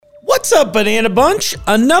What's up, Banana Bunch?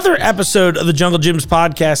 Another episode of the Jungle Gyms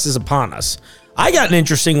podcast is upon us. I got an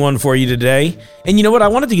interesting one for you today. And you know what? I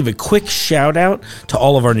wanted to give a quick shout out to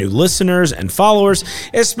all of our new listeners and followers,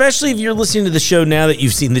 especially if you're listening to the show now that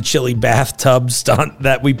you've seen the chili bathtub stunt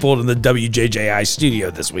that we pulled in the WJJI studio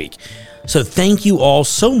this week. So thank you all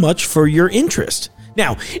so much for your interest.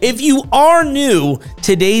 Now, if you are new,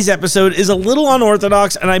 today's episode is a little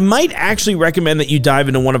unorthodox, and I might actually recommend that you dive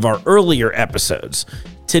into one of our earlier episodes.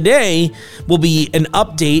 Today will be an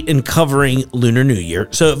update and covering Lunar New Year.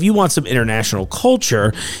 So if you want some international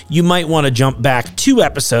culture, you might want to jump back 2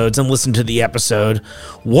 episodes and listen to the episode,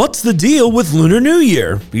 What's the Deal with Lunar New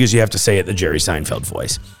Year? Because you have to say it in the Jerry Seinfeld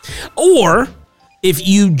voice. Or if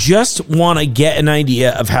you just want to get an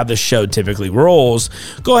idea of how the show typically rolls,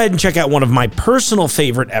 go ahead and check out one of my personal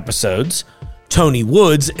favorite episodes, Tony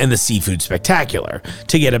Woods and the Seafood Spectacular,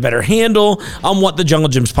 to get a better handle on what the Jungle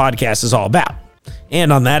Gyms podcast is all about.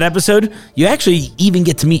 And on that episode, you actually even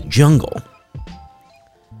get to meet Jungle.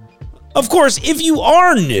 Of course, if you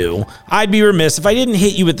are new, I'd be remiss if I didn't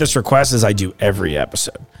hit you with this request as I do every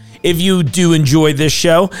episode. If you do enjoy this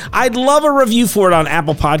show, I'd love a review for it on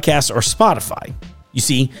Apple Podcasts or Spotify. You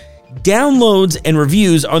see, downloads and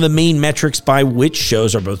reviews are the main metrics by which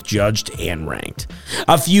shows are both judged and ranked.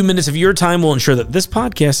 A few minutes of your time will ensure that this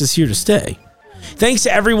podcast is here to stay. Thanks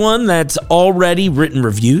to everyone that's already written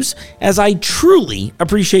reviews, as I truly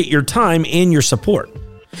appreciate your time and your support.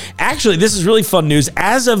 Actually, this is really fun news.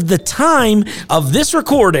 As of the time of this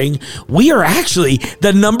recording, we are actually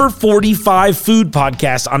the number 45 food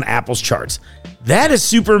podcast on Apple's charts. That is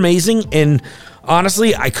super amazing, and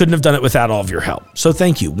honestly, I couldn't have done it without all of your help. So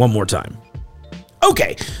thank you one more time.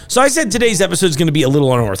 Okay, so I said today's episode is going to be a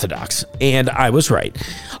little unorthodox, and I was right.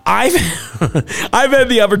 I've had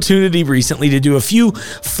the opportunity recently to do a few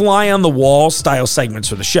fly-on-the-wall style segments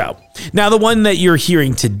for the show. Now, the one that you're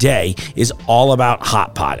hearing today is all about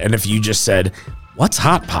Hot Pot, and if you just said, what's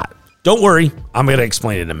Hot Pot? Don't worry, I'm going to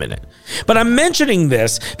explain it in a minute. But I'm mentioning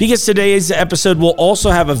this because today's episode will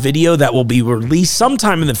also have a video that will be released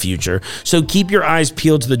sometime in the future, so keep your eyes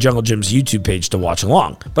peeled to the Jungle Gyms YouTube page to watch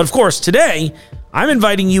along. But of course, today, I'm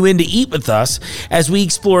inviting you in to eat with us as we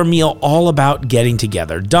explore a meal all about getting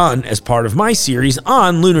together, done as part of my series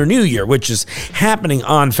on Lunar New Year, which is happening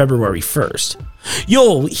on February 1st.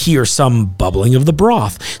 You'll hear some bubbling of the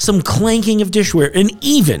broth, some clanking of dishware, and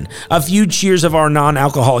even a few cheers of our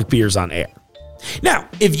non-alcoholic beers on air. Now,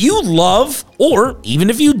 if you love, or even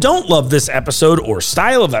if you don't love this episode or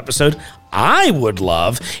style of episode, I would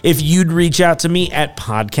love if you'd reach out to me at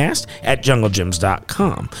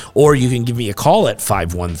podcast@junglegyms.com, or you can give me a call at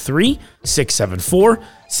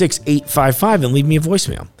 513-674-6855 and leave me a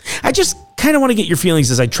voicemail. I just kind of want to get your feelings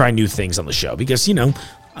as I try new things on the show because, you know,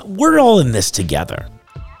 we're all in this together.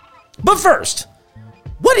 But first,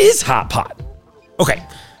 what is Hot Pot? Okay,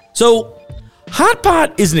 so Hot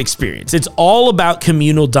Pot is an experience. It's all about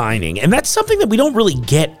communal dining, and that's something that we don't really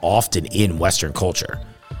get often in Western culture.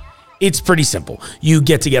 It's pretty simple. You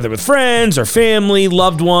get together with friends or family,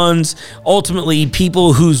 loved ones, ultimately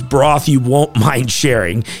people whose broth you won't mind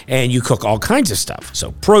sharing, and you cook all kinds of stuff.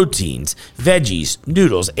 So proteins, veggies,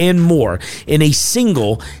 noodles, and more in a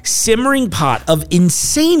single simmering pot of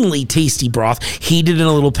insanely tasty broth heated in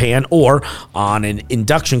a little pan or on an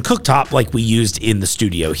induction cooktop like we used in the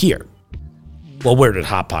studio here. Well, where did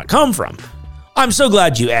Hot Pot come from? I'm so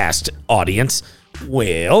glad you asked, audience.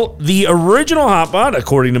 Well, the original Hot Pot,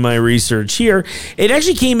 according to my research here, it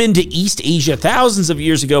actually came into East Asia thousands of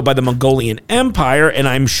years ago by the Mongolian Empire, and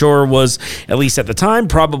I'm sure was, at least at the time,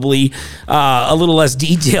 probably a little less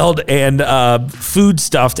detailed and food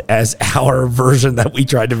stuffed as our version that we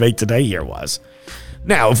tried to make today here was.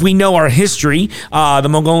 Now, if we know our history, the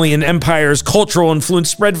Mongolian Empire's cultural influence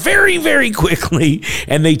spread very, very quickly,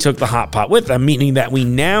 and they took the hot pot with them, meaning that we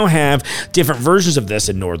now have different versions of this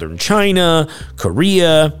in northern China,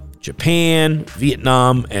 Korea, Japan,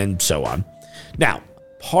 Vietnam, and so on. Now,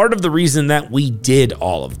 part of the reason that we did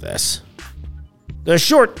all of this, the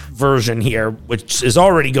short version here, which is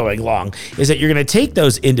already going long, is that you're going to take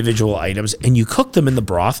those individual items and you cook them in the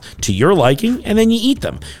broth to your liking, and then you eat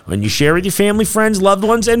them. When you share with your family, friends, loved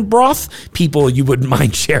ones, and broth people you wouldn't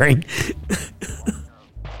mind sharing.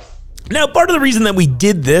 Now, part of the reason that we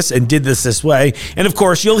did this and did this way, and of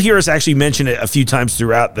course, you'll hear us actually mention it a few times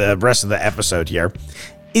throughout the rest of the episode here,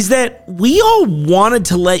 is that we all wanted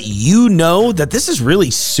to let you know that this is really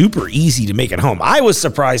super easy to make at home. I was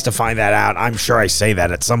surprised to find that out. I'm sure I say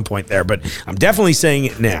that at some point there, but I'm definitely saying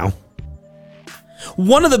it now.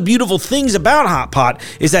 One of the beautiful things about Hot Pot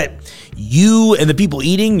is that you and the people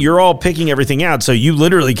eating, you're all picking everything out. So you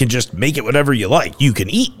literally can just make it whatever you like. You can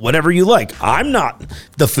eat whatever you like. I'm not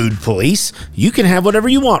the food police. You can have whatever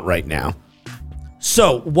you want right now.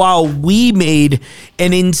 So while we made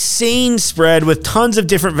an insane spread with tons of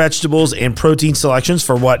different vegetables and protein selections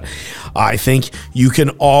for what I think you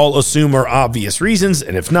can all assume are obvious reasons,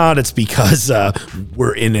 and if not, it's because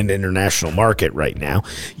we're in an international market right now,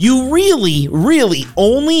 you really, really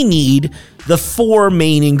only need the 4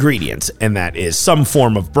 main ingredients, and that is some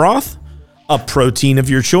form of broth, a protein of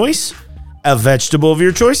your choice, a vegetable of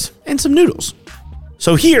your choice, and some noodles.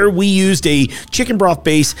 So here we used a chicken broth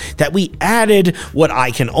base that we added what I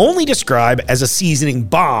can only describe as a seasoning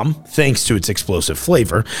bomb, thanks to its explosive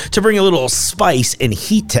flavor, to bring a little spice and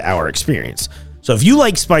heat to our experience. So if you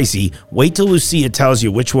like spicy, wait till Lucia tells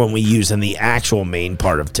you which one we use in the actual main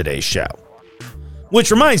part of today's show. Which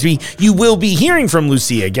reminds me, you will be hearing from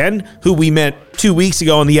Lucia again, who we met 2 weeks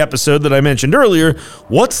ago on the episode that I mentioned earlier.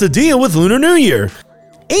 What's the deal with Lunar New Year?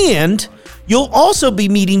 And you'll also be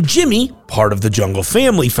meeting Jimmy, part of the Jungle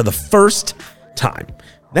family, for the first time.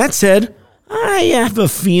 That said, I have a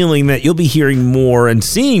feeling that you'll be hearing more and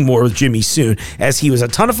seeing more with Jimmy soon, as he was a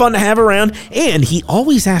ton of fun to have around, and he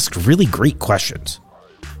always asked really great questions.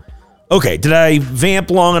 Okay, did I vamp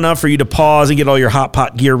long enough for you to pause and get all your Hot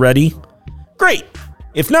Pot gear ready? Great.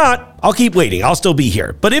 If not, I'll keep waiting. I'll still be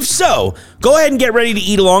here. But if so, go ahead and get ready to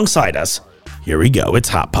eat alongside us. Here we go. It's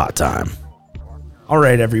Hot Pot time. All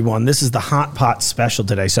right, everyone, this is the Hot Pot special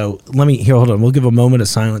today. So hold on. We'll give a moment of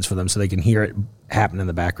silence for them so they can hear it happen in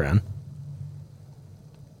the background.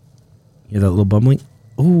 Hear that little bubbling?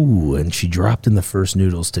 Ooh, and she dropped in the first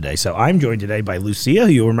noodles today. So I'm joined today by Lucia,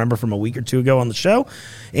 who you'll remember from a week or two ago on the show.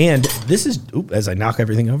 And this is, as I knock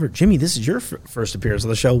everything over, Jimmy, this is your first appearance on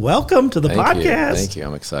the show. Welcome to the podcast. Thank you.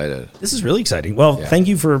 I'm excited. This is really exciting. Well, Thank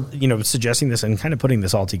you for, suggesting this and kind of putting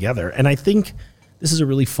this all together. And I think this is a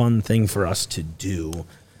really fun thing for us to do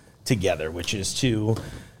together, which is to,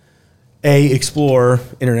 explore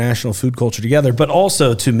international food culture together, but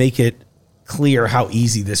also to make it clear how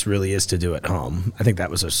easy this really is to do at home. I think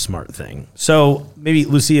that was a smart thing. So maybe,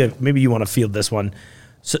 Lucia, you want to field this one.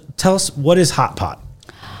 So tell us, what is Hot Pot?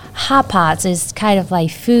 Hot Pots is kind of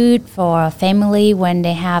like food for a family when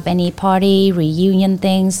they have any party, reunion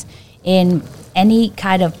things, in any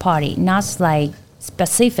kind of party, not like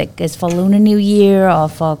specific. It's for Lunar New Year or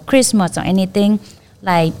for Christmas or anything.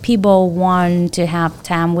 Like people want to have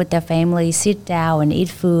time with their family, sit down and eat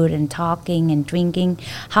food and talking and drinking.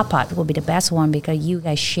 Hot Pot will be the best one because you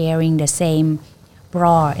guys sharing the same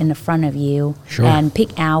broth in the front of you. Sure. And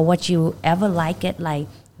pick out what you ever like it, like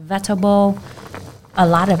vegetable, a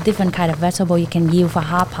lot of different kind of vegetable you can use for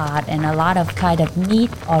Hot Pot, and a lot of kind of meat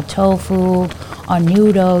or tofu or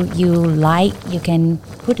noodle you like, you can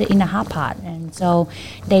put it in a Hot Pot. And so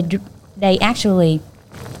they actually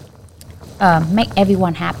make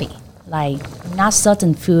everyone happy. Like not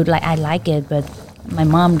certain food, like I like it, but my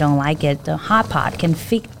mom don't like it. The Hot Pot can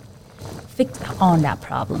fix on that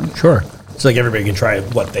problem. Sure. It's like everybody can try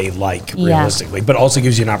what they like realistically, but also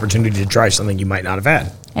gives you an opportunity to try something you might not have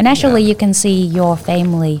had. And actually you can see your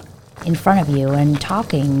family in front of you and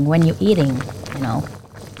talking when you're eating,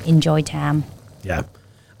 enjoy time. Yeah.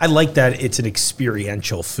 I like that it's an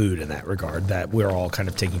experiential food in that regard, that we're all kind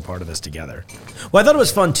of taking part of this together. Well, I thought it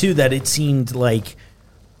was fun, too, that it seemed like,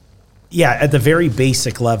 at the very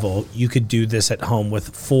basic level, you could do this at home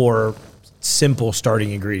with 4 simple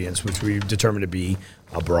starting ingredients, which we determined to be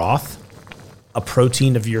a broth, a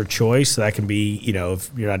protein of your choice. So that can be, if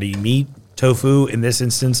you're not eating meat, tofu. In this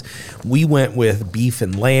instance, we went with beef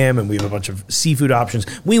and lamb, and we have a bunch of seafood options.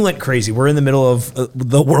 We went crazy. We're in the middle of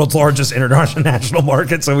the world's largest international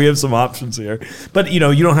market, so we have some options here. But, you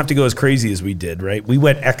don't have to go as crazy as we did, right? We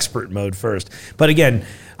went expert mode first. But again,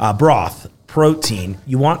 broth, protein,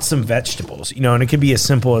 you want some vegetables, and it can be as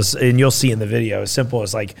simple as, and you'll see in the video, as simple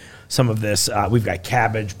as like some of this. We've got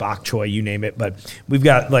cabbage, bok choy, you name it. But we've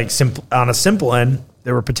got on a simple end,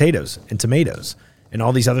 there were potatoes and tomatoes and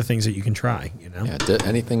all these other things that you can try, Yeah,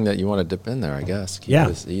 anything that you want to dip in there, I guess. Keep it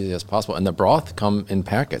as easy as possible. And the broth come in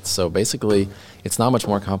packets. So basically, it's not much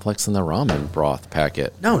more complex than the ramen broth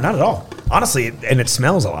packet. No, not at all. Honestly, and it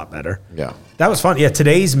smells a lot better. Yeah. That was fun. Yeah,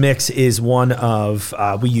 today's mix is one of,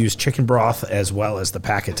 we use chicken broth as well as the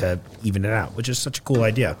packet to even it out, which is such a cool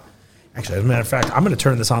idea. Actually, as a matter of fact, I'm going to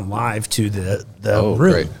turn this on live to the room.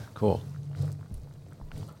 Great. Cool.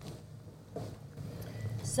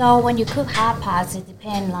 So when you cook Hot Pots, it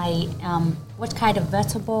depends like what kind of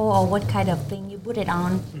vegetable or what kind of thing you put it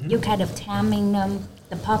on. Mm-hmm. You kind of timing them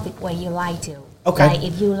the perfect way you like to. Okay. Like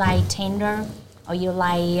if you like tender or you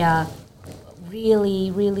like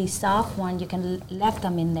really, really soft one, you can left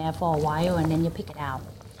them in there for a while and then you pick it out.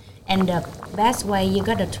 And the best way, you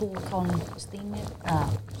got a tool called steamer.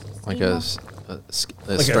 Like a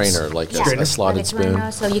strainer, like a slotted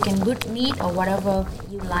spoon. So you can put meat or whatever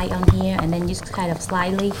you like on here, and then just kind of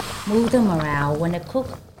slightly move them around when they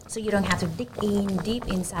cook, so you don't have to dig in deep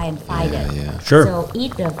inside and fight it. Yeah. Sure. So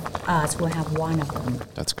each of us will have one of them.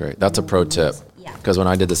 That's great. That's a pro tip. Yeah. Because when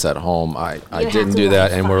I did this at home, I didn't do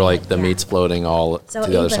that, and we're like the meat's floating all to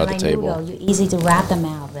the other side of the table. Noodle, you easy to wrap them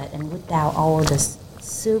out of it, and without all the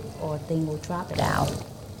soup or thing will drop it out.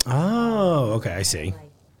 Oh, okay, I see.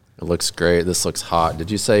 It looks great. This looks hot.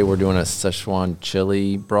 Did you say we're doing a Szechuan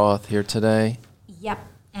chili broth here today? Yep.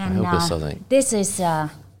 And I hope it's something. This is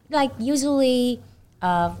like usually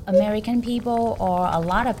American people or a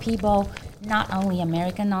lot of people, not only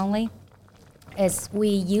American only, is we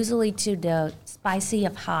usually do the spicy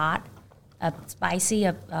of hot, spicy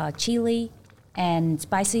of chili, and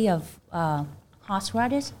spicy of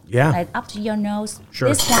horseradish. Yeah. Like up to your nose. Sure.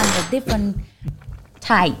 This one is different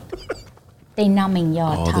type. They numbing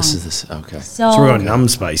your tongue. Oh, this is this. Okay. So we're going numb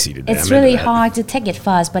spicy today. it's really hard to take it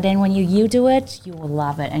first, but then when you do it, you will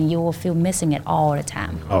love it, and you will feel missing it all the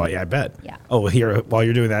time. Oh, yeah, I bet. Yeah. Oh, well, here, while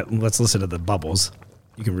you're doing that, let's listen to the bubbles.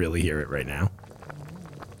 You can really hear it right now.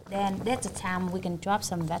 Then that's the time we can drop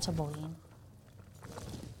some vegetable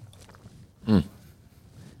in.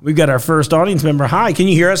 We've got our first audience member. Hi, can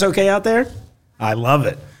you hear us okay out there? I love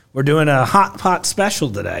it. We're doing a hot pot special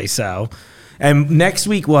today, so... And next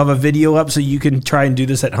week, we'll have a video up so you can try and do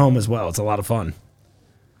this at home as well. It's a lot of fun.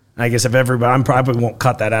 I guess if everybody, I probably won't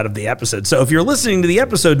cut that out of the episode. So if you're listening to the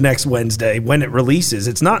episode next Wednesday, when it releases,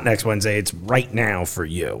 it's not next Wednesday, it's right now for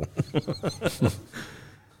you.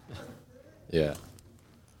 Yeah.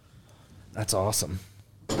 That's awesome.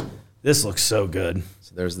 This looks so good.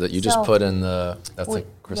 So there's the, you just put in the, that's a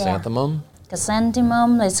chrysanthemum? Yeah.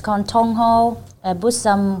 Chrysanthemum, it's called tong ho. I put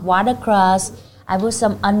some watercress. I put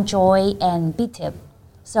some enjoy and beet tip.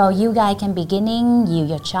 So you guys can beginning, use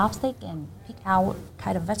your chopstick and pick out what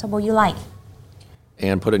kind of vegetable you like.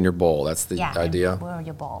 And put it in your bowl. That's the idea? Yeah,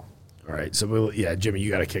 your bowl. All right. So, Jimmy,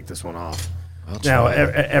 you got to kick this one off. Now,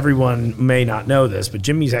 everyone may not know this, but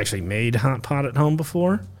Jimmy's actually made hot pot at home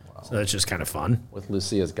before. Wow. So that's just kind of fun. With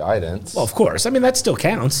Lucia's guidance. Well, of course. I mean, that still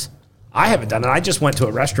counts. I haven't done it. I just went to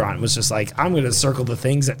a restaurant and was just like, I'm going to circle the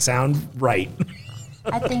things that sound right.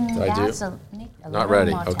 I think that's a not ready.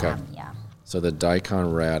 More okay. time. Yeah. So the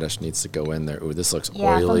daikon radish needs to go in there. Ooh, this looks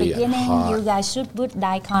Yeah, oily from the beginning, hot. you guys should put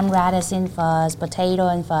daikon radish in first, potato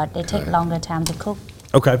in first. They take longer time to cook.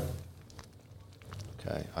 Okay.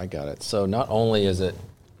 Okay, I got it. So not only is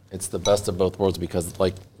it's the best of both worlds because,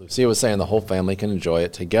 like Lucia was saying, the whole family can enjoy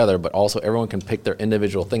it together, but also everyone can pick their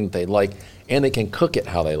individual thing that they like, and they can cook it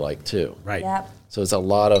how they like too. Right. Yep. So it's a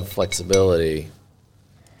lot of flexibility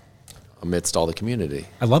amidst all the community.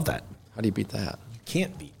 I love that. How do you beat that? You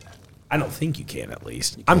can't beat that. I don't think you can, at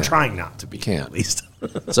least. I'm trying not to beat it, can't. at least.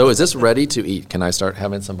 So is this ready to eat? Can I start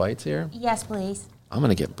having some bites here? Yes, please. I'm going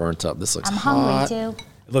to get burnt up. This looks I'm hot. hungry too.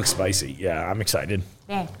 It looks spicy. Yeah, I'm excited.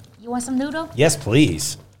 There. You want some noodle? Yes,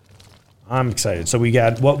 please. I'm excited. So we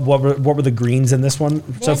got, what were the greens in this one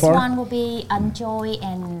so far? This one will be enjoy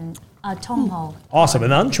and tong ho. Awesome.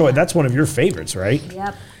 And unchoy, that's one of your favorites, right?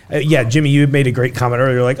 Yep. Yeah, Jimmy, you made a great comment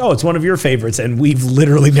earlier, like, oh, it's one of your favorites, and we've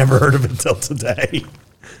literally never heard of it until today.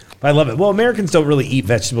 I love it. Well, Americans don't really eat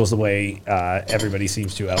vegetables the way everybody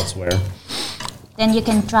seems to elsewhere. Then you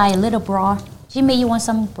can try a little broth. Jimmy, you want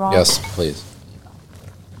some broth? Yes, please.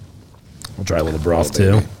 We'll try a little broth,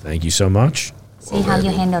 too. Thank you so much. See how you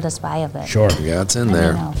handle the spice of it. Sure. Yeah, it's in Let me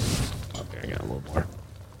there. know. Okay, I got a little more.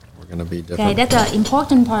 We're going to be different. Okay, that's the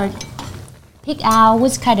important part. Pick out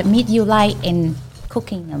which kind of meat you like in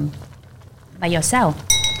cooking them by yourself.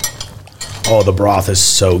 Oh, the broth is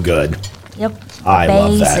so good. Yep. I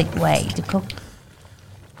love that. Basic way to cook.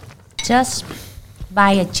 Just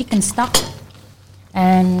buy a chicken stock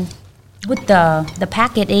and put the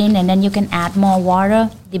packet in, and then you can add more water,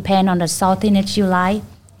 depend on the saltiness you like,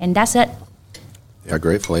 and that's it. Yeah,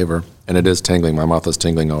 great flavor. And it is tingling. My mouth is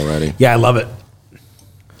tingling already. Yeah, I love it.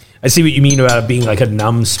 I see what you mean about it being like a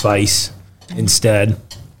numb spice instead.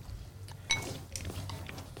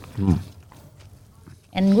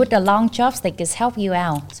 And with the long chopstick, it's help you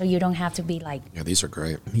out, so you don't have to be like Yeah, these are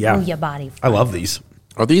great. Yeah. move your body. I love these.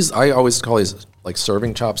 Are these, I always call these like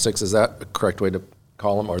serving chopsticks. Is that a correct way to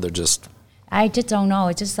call them? Or they're just, I just don't know.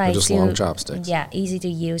 It's just like just long chopsticks. Yeah, easy to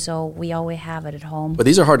use, so we always have it at home. but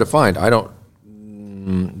these are hard to find. I don't,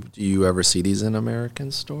 do you ever see these in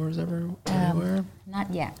American stores anywhere?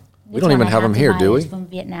 Not yet. We don't even have them here, do we? From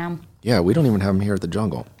Vietnam. Yeah, we don't even have them here at the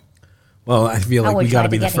Jungle. Well, I feel like would we got try to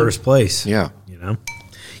be to the get in. first place. Yeah. You know?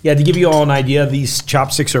 Yeah, to give you all an idea, these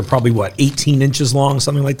chopsticks are probably, 18 inches long,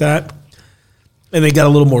 something like that? And they got a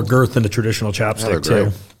little more girth than a traditional chopstick, they're too.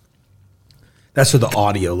 great. That's for the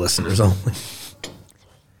audio listeners only.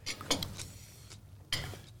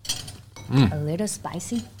 A little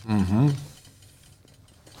spicy.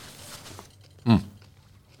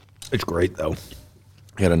 It's great, though.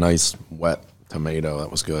 He had a nice wet tomato. That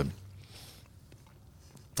was good.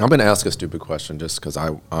 I'm going to ask a stupid question just because I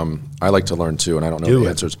like to learn too, and I don't know Do the it.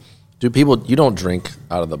 answers. Do people? You don't drink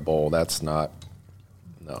out of the bowl? That's not.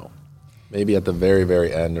 No. Maybe at the very,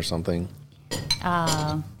 very end or something.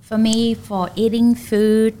 For me, for eating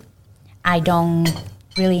food, I don't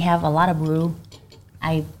really have a lot of rule.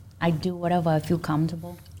 I do whatever I feel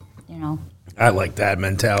comfortable. You know, I like that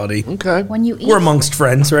mentality. Okay. when you eat, We're amongst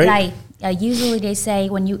friends, right? like usually they say,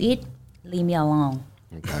 when you eat, leave me alone.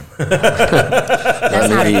 Okay.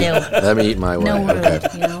 That's how to do. Let me eat my way. No rule, Okay.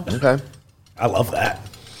 you know. Okay. I love that.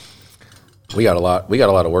 We got a lot. We got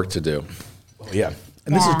a lot of work to do. Oh, yeah.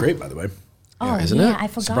 And this is Yeah. great, by the way. Oh, isn't yeah, it? I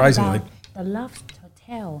forgot Surprisingly. about the lobster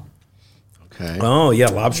tail. Okay. Oh, yeah,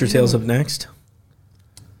 lobster tails up next.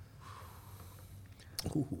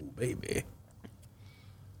 Ooh, baby.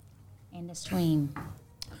 And the stream.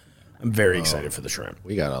 I'm very excited for the shrimp.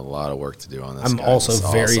 We got a lot of work to do on this. I'm guys. also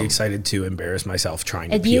It's very awesome. excited to embarrass myself trying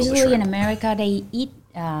to It peel the usually in shrimp. America they eat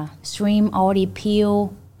shrimp already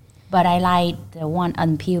peeled, but I like the one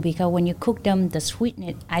unpeeled because when you cook them, the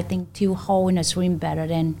sweetness I think too whole in the shrimp better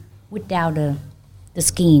than without the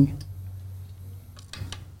skin.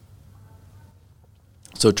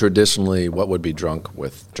 So traditionally, what would be drunk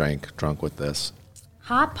with this?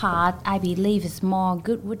 Hot pot I believe is more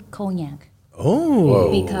good with cognac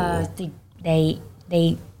Oh. because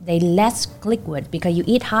they less liquid because you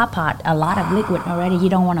eat hot pot a lot of liquid already. You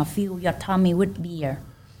don't want to fill your tummy with beer,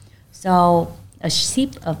 so a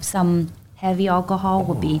sip of some heavy alcohol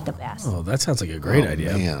would be the best. Oh, that sounds like a great Oh,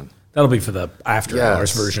 idea. man. That'll be for the after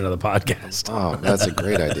hours Yes. version of the podcast. Oh, that's a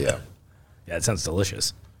great idea. Yeah, it sounds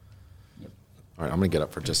delicious. All right, I'm going to get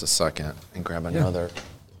up for just a second and grab another.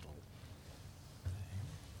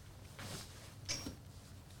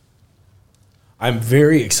 I'm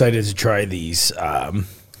very excited to try these,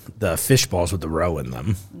 the fish balls with the roe in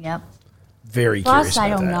them. Yep. Very curious Plus, I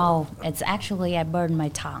about don't that. know. It's actually I burned my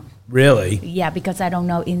tongue. Really? Yeah, because I don't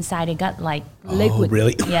know inside it got like liquid.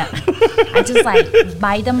 really? Yeah. I just like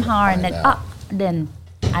bite them hard and then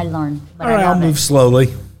I learn. But All right, I I'll love move it.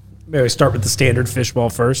 slowly. Maybe I start with the standard fish ball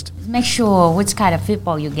first. Make sure which kind of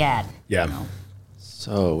football you get. Yeah.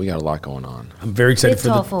 So we got a lot going on. I'm very excited With for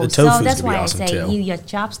tofu. the So tofu's that's gonna be why awesome I say too. use your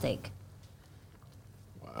chopstick.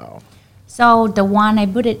 Wow. So the one I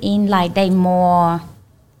put it in, like they more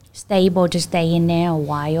stable to stay in there a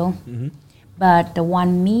while. Mm-hmm. But the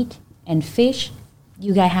one meat and fish,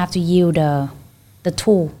 you guys have to use the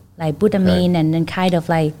tool, like put them Okay. in and then kind of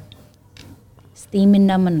like steaming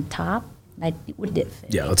them on top, like with the fish.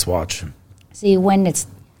 Yeah, let's watch. See when it's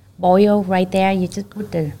boiled right there, you just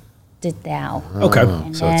put the down. Okay.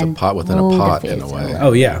 And So it's a then pot within a move the pot in a fish way. around.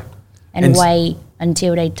 Oh yeah. And, And s- wait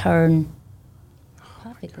until they turn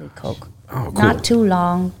perfectly cooked. Oh, cool. Not too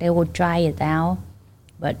long. They will dry it out,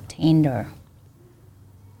 but tender.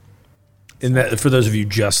 And that, for those of you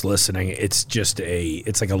just listening, it's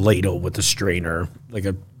it's like a ladle with a strainer,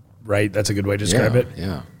 right? That's a good way to describe it.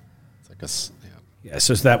 Yeah. It's like yeah. Yeah,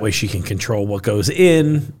 so it's that way she can control what goes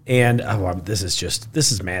in, and this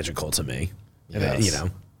is magical to me. And, Yes. you know,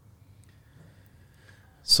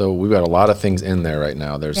 So we've got a lot of things in there right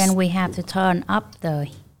now. There's Then we have to turn up the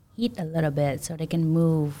heat a little bit so they can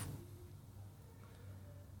move.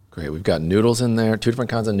 great. We've got noodles in there, 2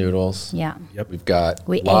 different kinds of noodles. Yeah. Yep. We've got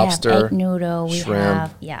We lobster, have egg noodle. We shrimp,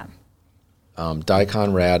 have, yeah.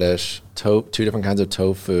 daikon radish, 2 different kinds of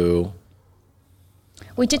tofu.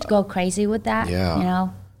 We just go crazy with that, Yeah. you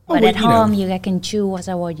know. Oh, But we- at you know. home, you guys can choose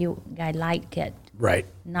whatever you guys like it. right.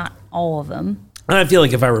 Not all of them. And I feel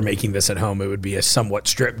like if I were making this at home, it would be a somewhat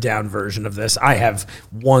stripped down version of this. I have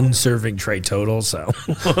 1 serving tray total, so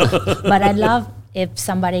But I love if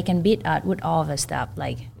somebody can beat us with all the stuff.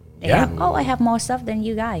 Like, they Yeah. have, I have more stuff than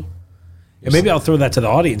you guys. and maybe I'll throw that to the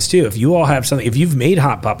audience too. If you all have something, if you've made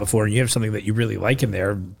hot pot before and you have something that you really like in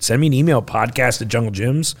there, send me an email,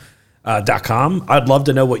 podcast@junglegyms.com. I'd love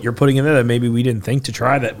to know what you're putting in there that maybe we didn't think to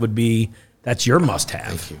try. That's your must have.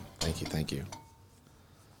 Thank you. Thank you. Thank you.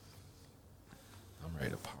 I'm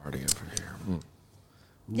ready to party over here.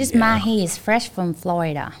 This mahi is fresh from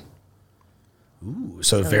Florida.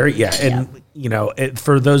 So very, yeah. And, you know,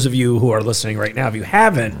 for those of you who are listening right now, if you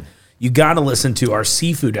haven't, you got to listen to our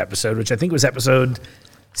seafood episode, which I think was episode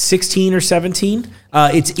 16 or 17.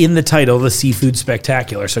 It's in the title, The Seafood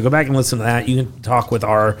Spectacular. So go back and listen to that. You can talk with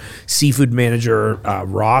our seafood manager,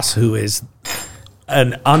 Ross, who is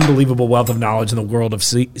an unbelievable wealth of knowledge in the world of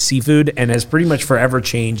seafood and has pretty much forever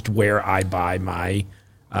changed where I buy my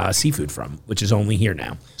seafood from, which is only here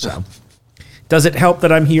now. So does it help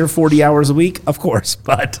that I'm here 40 hours a week? Of course,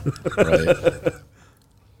 but... Right.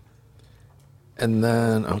 And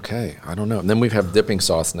then, okay, I don't know. And then we have dipping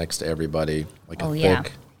sauce next to everybody, like a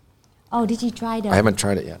thick. Oh, did you try that? I haven't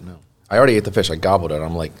tried it yet, no. I already ate the fish. I gobbled it.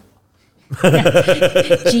 I'm like,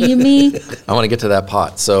 Jimmy. I want to get to that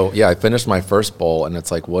pot. So, yeah, I finished my first bowl, and it's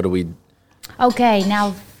like, what do we... Okay,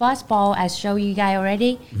 now first bowl, I showed you guys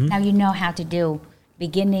already. Now you know how to do.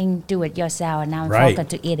 Beginning, do it yourself, and now focus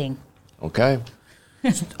to eating. Okay.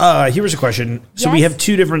 Here's a question. So we Yes? have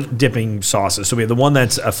two different dipping sauces. So we have the one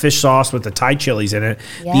that's a fish sauce with the Thai chilies in it.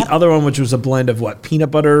 Yep. The other one, which was a blend of what? Peanut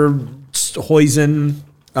butter, hoisin,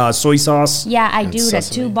 soy sauce. Yeah, I do the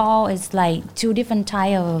sesame. 2 bowl. It's like 2 different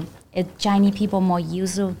type of Chinese people more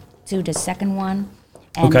used to the second one.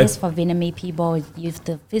 And Okay. this for Vietnamese people use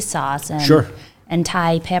the fish sauce and, Sure. and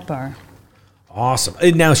Thai pepper. Awesome.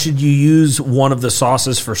 And now, should you use one of the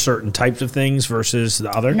sauces for certain types of things versus the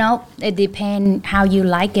other? No, it depends how you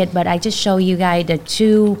like it, but I just show you guys the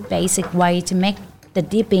 2 basic ways to make the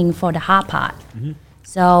dipping for the hot pot.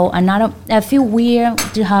 So I feel weird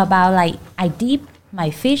to her about like I dip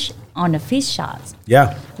my fish on the fish sauce,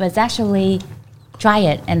 Yeah. but it's actually try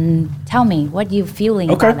it and tell me what you're feeling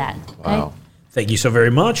Okay. about that. Okay? Wow. Thank you so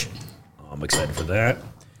very much. I'm excited for that.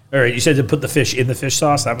 All right, you said to put the fish in the fish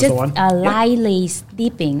sauce. That was Just the one? lightly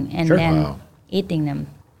dipping and Sure. then Wow. eating them.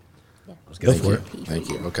 Go Thank for you. it. Thank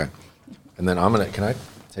you. Okay. And then can I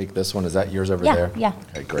take this one? Is that yours over Yeah, there? yeah.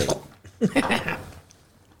 Okay, great.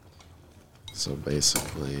 So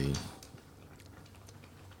basically,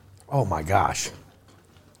 Oh, my gosh.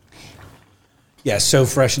 Yeah, so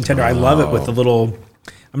fresh and tender. I love it with the little...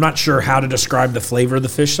 I'm not sure how to describe the flavor of the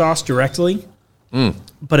fish sauce directly,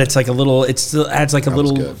 but it's like a little... It still adds like a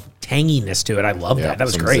little good. tanginess to it. I love that. That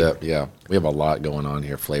was some great. zip, yeah. We have a lot going on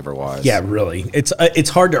here flavor-wise. Yeah, really. It's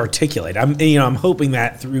hard to articulate. I'm hoping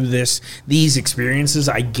that through these experiences,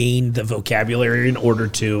 I gained the vocabulary in order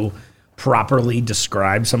to properly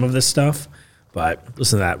describe some of this stuff. But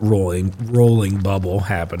listen to that rolling bubble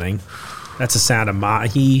happening. That's the sound of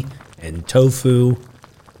mahi and tofu.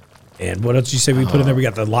 And what else did you say we put in there? We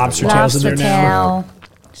got the lobster tails in there Lobster now. tail,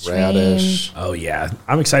 shrimp. Radish. Oh yeah,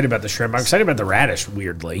 I'm excited about the shrimp. I'm excited about the radish.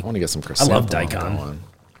 Weirdly, I want to get some I chrysanthemum love daikon. going.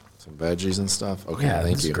 Some veggies and stuff. Okay, Yeah,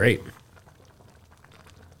 thank this you. is great.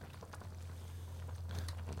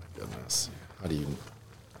 Goodness. How do you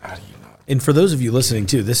not? And for those of you listening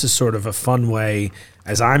too, this is sort of a fun way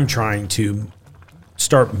as I'm trying to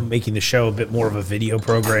start making the show a bit more of a video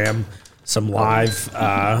program, some live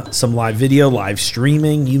video, live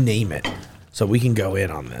streaming, you name it. So we can go in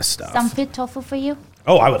on this stuff. Some fit tofu for you?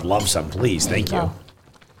 Oh, I would love some, please. Thank you. Go.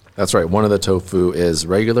 That's right. One of the tofu is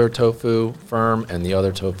regular tofu, firm, and the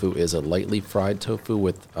other tofu is a lightly fried tofu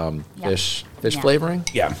with fish Yeah. flavoring.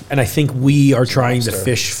 Yeah, and I think we are trying the lobster.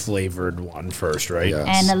 fish flavored one first, right? Yeah.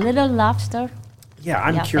 And a little lobster. Yeah,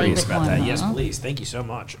 I'm Yeah, curious favorite about that. one, Yes, huh? please. Thank you so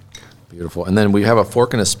much. Beautiful. And then we have a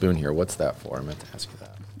fork and a spoon here. What's that for? I meant to ask you that.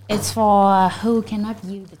 It's for who cannot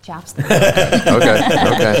use the chopstick.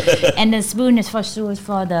 Okay. And the spoon is for sure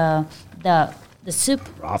for the soup.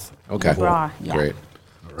 Broth. Okay. Broth, yeah. Great.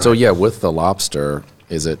 So yeah, with the lobster,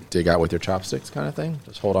 is it dig out with your chopsticks kind of thing?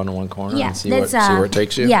 Just hold on to one corner Yeah, and see where it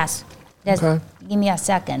takes you? Yes. That's, Okay. Give me a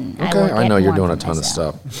second. Okay, will I get know you're one doing for a ton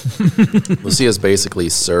myself. of stuff. Lucia's basically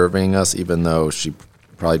serving us, even though she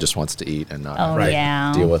probably just wants to eat and not Oh, Right.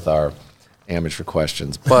 yeah. deal with our amateur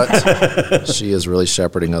questions. But she is really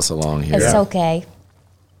shepherding us along here. It's okay.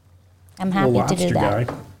 I'm happy Little to do lobster that.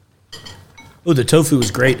 guy. Oh, the tofu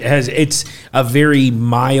is great. It's a very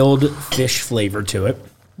mild fish flavor to it.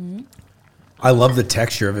 Mm-hmm. I love the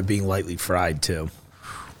texture of it being lightly fried too.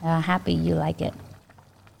 Happy you like it.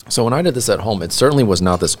 So when I did this at home, it certainly was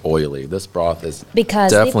not this oily. This broth is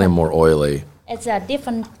Because definitely different- more oily. It's a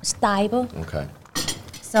different style. Okay.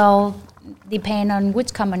 So depend on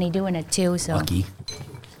which company doing it too. So Lucky.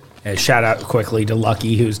 And shout out quickly to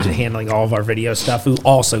Lucky, who's handling all of our video stuff, who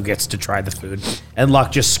also gets to try the food. And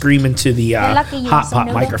Luck just screaming to the Lucky, you hot want some pot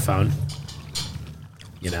noodle? microphone.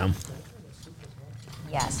 You know.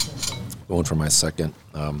 yes. Going for my second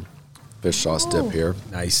fish sauce dip here.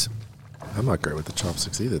 Nice. I'm not great with the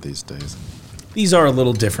chopsticks either these days. These are a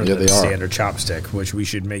little different Yeah, than the they are. standard chopstick, which we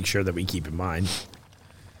should make sure that we keep in mind.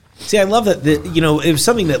 See, I love that, it was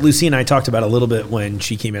something that Lucy and I talked about a little bit when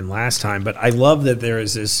she came in last time, but I love that there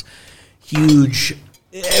is this huge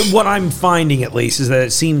what I'm finding at least is that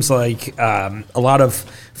it seems like a lot of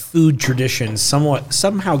food traditions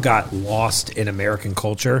somehow got lost in American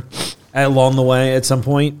culture along the way at some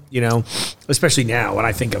point, especially now when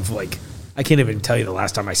I think of like, I can't even tell you the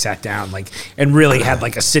last time I sat down and really had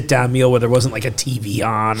like a sit down meal where there wasn't like a TV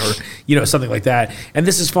on or, something like that. And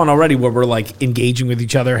this is fun already where we're like engaging with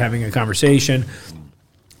each other, having a conversation,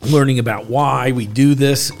 learning about why we do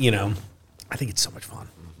this, I think it's so much fun.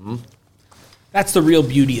 Mm-hmm. That's the real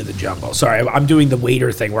beauty of the jumbo. Sorry, I'm doing the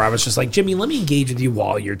waiter thing where I was just like, Jimmy, let me engage with you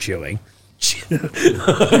while you're chewing.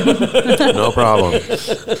 No problem.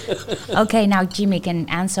 Okay, now Jimmy can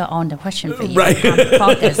answer on the question for you. Right.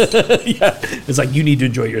 Focus. Yeah. It's like you need to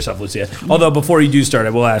enjoy yourself, Lucia. Although before you do start, I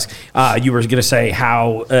will ask, you were going to say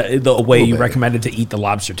how the way you recommended to eat the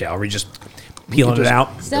lobster tail. Are we just peeling it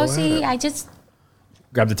out? So see, I just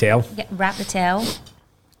Grab the tail? wrap the tail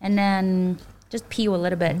and then just peel a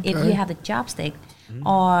little bit. If you have the chopstick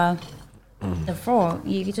or the fork,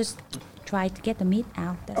 you just try to get the meat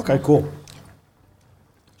out. That's Okay, all. cool.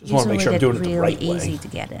 Just want to make sure I'm doing it the right really way. easy to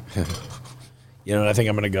get it. I think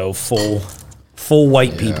I'm going to go full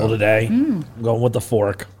white people today. I'm going with the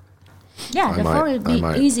fork. Yeah, the fork would be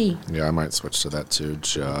easy. Yeah, I might switch to that too,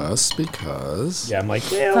 just because. Yeah, I'm like,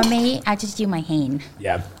 For me, I just use my hand.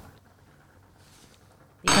 Yeah.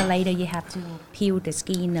 Because later you have to peel the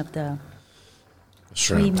skin of the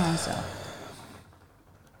Shrimp. cream also.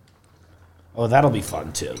 Oh, that'll be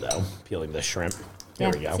fun too, though. Peeling the shrimp. There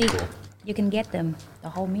we go. See, Cool. you can get the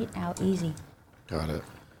whole meat out easy. Got it.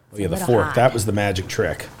 Oh, yeah, the little fork. hot. That was the magic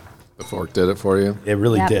trick. The fork did it for you? It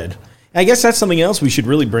really Yep. did. I guess that's something else we should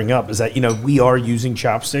really bring up is that, we are using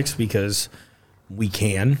chopsticks because we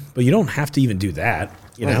can, but you don't have to even do that,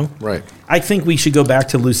 Right. I think we should go back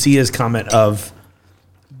to Lucia's comment of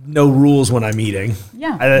no rules when I'm eating.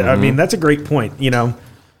 Yeah. I mean, that's a great point,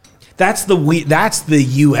 That's the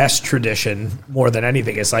U.S. tradition more than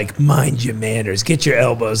anything. It's like, mind your manners, get your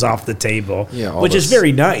elbows off the table, Yeah, all which is this-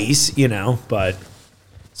 very nice, but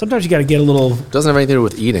sometimes you got to get a little, Doesn't have anything to do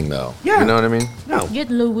with eating, though. Yeah. You know what I mean? no, Just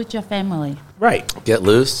live with your family. right. Get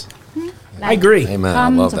loose. I agree. Amen. I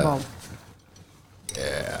love Comfortable. that.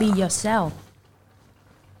 Yeah. Be yourself.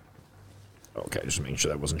 Okay, just making sure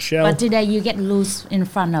that wasn't shell. But today you get loose in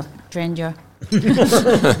front of stranger.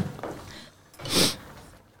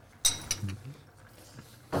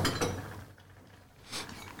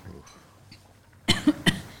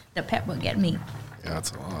 The pet will get me. Yeah,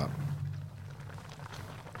 that's a lot.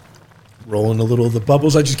 Rolling a little of the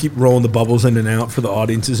bubbles. I just keep rolling the bubbles in and out for the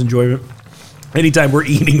audience's enjoyment. Anytime we're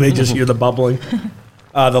eating, they just hear the bubbling.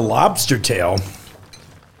 The lobster tail.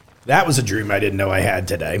 That was a dream I didn't know I had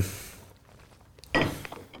today.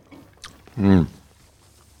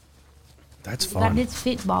 That's Got fun. this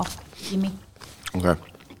fit ball, Jimmy. Okay.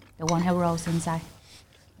 The one who rolls inside.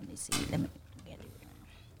 Let me see. Let me get it.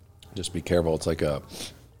 Just be careful. It's like a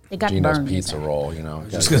They got Gino's burned pizza inside. roll,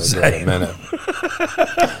 just gonna say. A minute.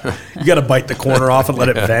 You got to bite the corner off and let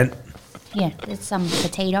it vent. Yeah, there's some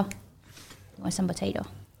potato. You want some potato?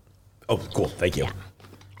 Oh, cool. Thank you.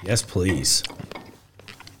 Yes, please.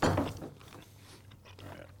 All right.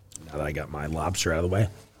 Now that I got my lobster out of the way,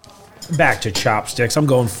 back to chopsticks. I'm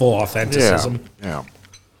going full authenticism. Yeah.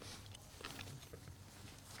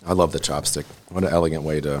 I love the chopstick. What an elegant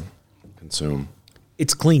way to consume.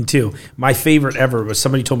 It's clean too. My favorite ever was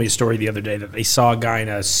somebody told me a story the other day that they saw a guy in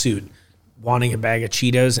a suit wanting a bag of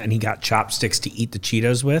Cheetos and he got chopsticks to eat the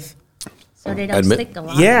Cheetos with. So they don't Admit- stick a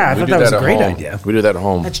lot. Yeah, I We thought do that was a at great home. idea. We do that at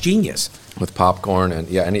home That's genius. with popcorn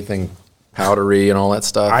and anything powdery and all that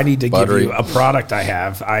stuff. I need to Buttery. give you a product I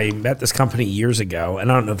have. I met this company years ago,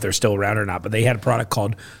 and I don't know if they're still around or not, but they had a product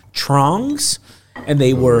called Trongs, and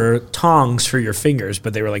they were tongs for your fingers,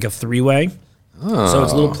 but they were like a three-way. So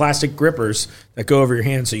it's little plastic grippers that go over your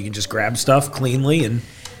hand so you can just grab stuff cleanly, and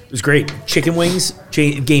it was great. Chicken wings,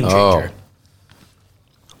 game changer. Oh.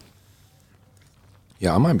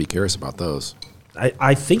 Yeah, I might be curious about those.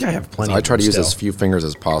 I think I have plenty I of try to them use still. as few fingers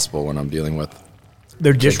as possible when I'm dealing with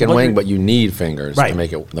They're chicken wing, but you need fingers Right. to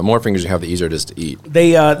make it. The more fingers you have, the easier it is to eat.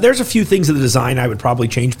 They there's a few things in the design I would probably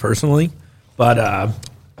change personally, but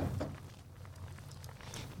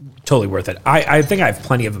totally worth it. I think I have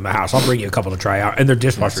plenty of them in the house. I'll bring you a couple to try out, and they're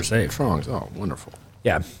dishwasher safe. Trongs, oh, wonderful.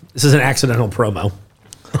 Yeah, this is an accidental promo.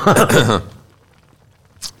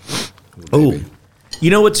 Oh, you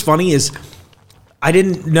know what's funny is I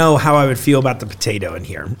didn't know how I would feel about the potato in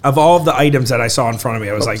here. Of all of the items that I saw in front of me,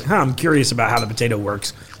 I was like, I'm curious about how the potato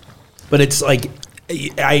works. But it's like,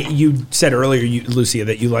 you said earlier, Lucia,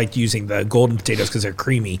 that you liked using the golden potatoes because they're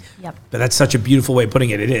creamy. Yep. But that's such a beautiful way of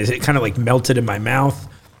putting it. It is. It kind of like melted in my mouth.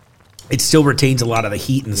 It still retains a lot of the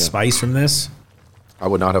heat and spice from this. I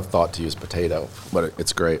would not have thought to use potato, but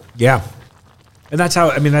it's great. Yeah. And that's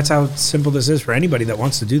how simple this is for anybody that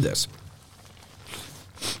wants to do this.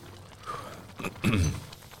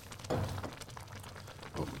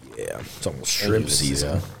 Oh, yeah. It's almost shrimp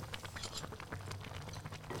season.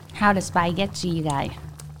 How the spaghetti, you guys?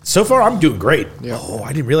 So far, I'm doing great. Yeah. Oh,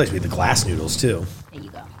 I didn't realize we had the glass noodles, too. There you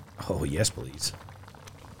go. Oh, yes, please.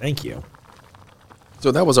 Thank you.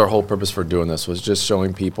 So that was our whole purpose for doing this, was just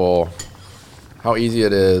showing people how easy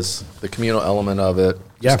it is, the communal element of it,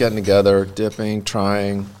 Yeah. just getting together, dipping,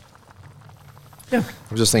 trying. Yeah.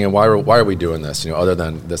 I'm just thinking, why are we doing this? Other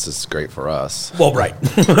than this is great for us. Well, right.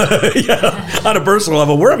 Yeah. On a personal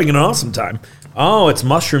level, we're having an awesome time. Oh, it's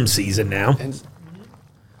mushroom season now.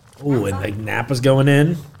 Oh, and the Napa's going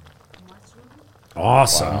in.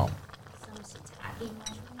 Awesome. Wow.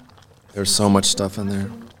 There's so much stuff in there.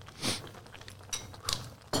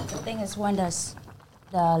 The thing is, when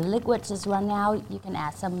the liquid is run out, you can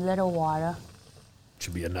add some little water.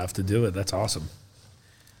 Should be enough to do it. That's awesome.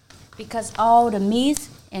 Because all the meat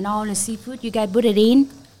and all the seafood you guys put it in,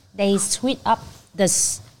 they sweet up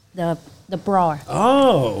the broth.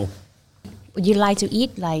 Oh. Would you like to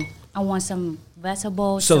eat, like, I want some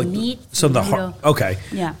vegetables, So, some meat, so some the noodle. okay,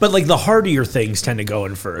 Yeah. but like the heartier things tend to go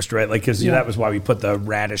in first, right? Like because Yeah. that was why we put the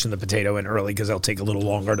radish and the potato in early because they'll take a little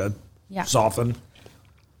longer to Yeah. soften.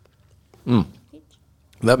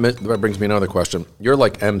 That brings me another question. You're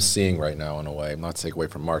like emceeing right now in a way, not to take away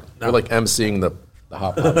from Mark. No. You're like emceeing the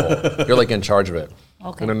hot pot bowl. You're like in charge of it.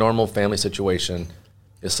 Okay. In a normal family situation,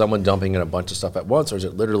 is someone dumping in a bunch of stuff at once, or is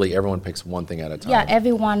it literally everyone picks one thing at a time? Yeah,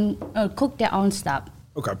 everyone cook their own stuff.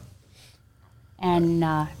 Okay. And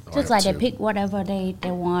just have like they two. pick whatever they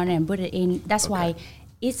want and put it in. That's why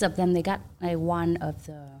each of them, they got like one of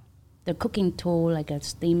the cooking tool, like a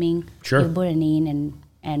steaming. Sure. You put it in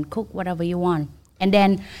and cook whatever you want. And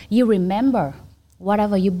then you remember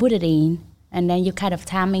whatever you put it in, and then you kind of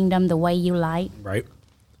timing them the way you like, Right.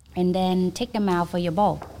 and then take them out for your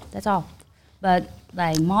bowl. That's all. But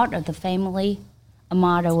like most of the family, a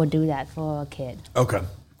mother will do that for a kid. Okay.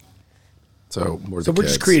 So we're So we're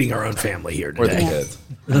just creating our own family here We're the today.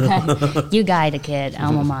 kids. You guide the kid,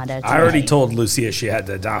 I'm a mother. I already today. told Lucia she had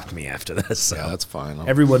to adopt me after this. So Yeah, that's fine.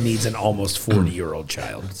 everyone needs an almost 40-year-old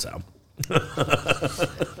child. So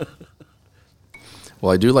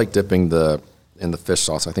Well, I do like dipping in the fish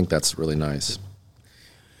sauce. I think that's really nice.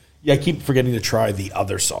 yeah, I keep forgetting to try the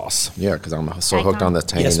other sauce. Yeah, because I'm so Daikon? hooked on this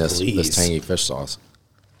tanginess, Yes, please. this tangy fish sauce.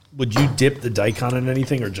 Would you dip the daikon in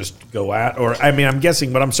anything or just go at? Or, I mean, I'm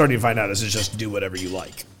guessing what I'm starting to find out is just do whatever you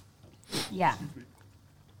like. Yeah.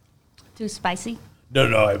 Too spicy? No,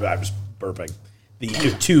 I was burping.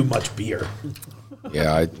 Too much beer.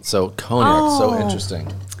 Yeah, so cognac, so Oh.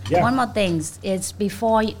 interesting. Yeah. One more thing is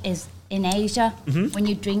before is in Asia, Mm-hmm. when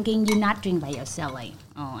you're drinking, you not drink by yourself. Like,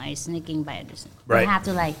 oh, I sneaking by this. Right. You have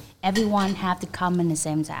to like everyone have to come in the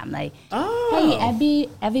same time. Like, Oh. hey,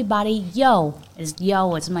 everybody, yo!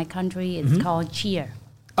 It's my country. It's Mm-hmm. called cheer.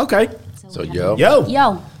 Okay. So we have- yo. Yo.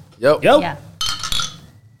 Yo. Yo. Yeah.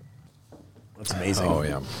 That's amazing. Oh,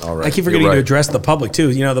 yeah. All right. I keep You're forgetting right. to address the public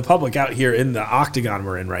too. You know, the public out here in the octagon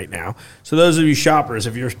we're in right now. So those of you shoppers,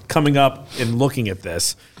 if you're coming up and looking at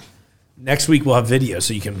this, next week we'll have video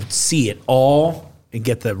so you can see it all and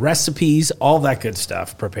get the recipes, all that good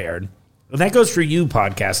stuff prepared. And that goes for you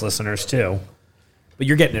podcast listeners too. But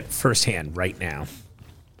you're getting it firsthand right now.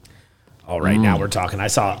 All right, now we're talking. I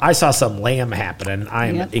saw some lamb happening. I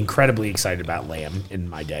am Yep. incredibly excited about lamb in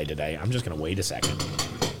my day today. I'm just going to wait a second.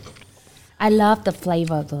 I love the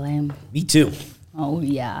flavor of the lamb. Me too. Oh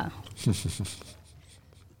yeah.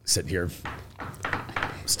 Sitting here,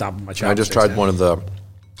 stomping my I chopsticks. just tried now. one of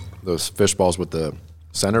those fish balls with the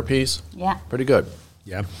centerpiece. Yeah. Pretty good.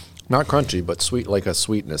 Yeah. Not crunchy, but sweet, like a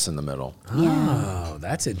sweetness in the middle. Yeah. Oh,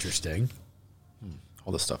 that's interesting.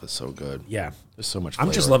 All this stuff is so good. Yeah. There's so much I'm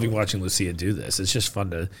flavor. just loving watching Lucia do this. It's just fun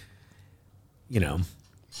to,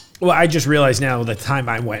 Well, I just realized now the time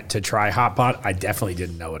I went to try hot pot, I definitely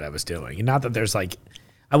didn't know what I was doing. And not that there's like,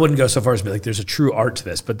 I wouldn't go so far as to be like, there's a true art to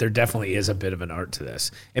this, but there definitely is a bit of an art to this.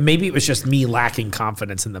 And maybe it was just me lacking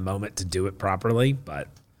confidence in the moment to do it properly, but.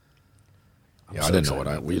 Yeah, I didn't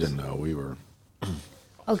know we didn't know. We were.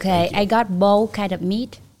 Okay, I got both kind of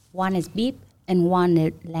meat. One is beef and one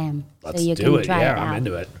is lamb. Let's so you do can it. try Yeah, it out. I'm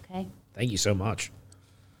into it. Okay. Thank you so much.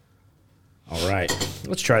 All right.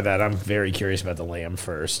 Let's try that. I'm very curious about the lamb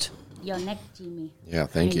first. Your neck, Jimmy. Yeah,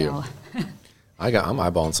 thank I you. know. I'm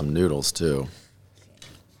eyeballing some noodles too.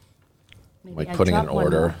 Maybe Like I putting in drop one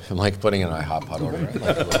order. more. I'm like putting in a hot pot order.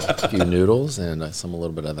 Like a few noodles and a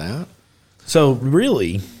little bit of that. So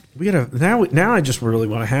really, we gotta now I just really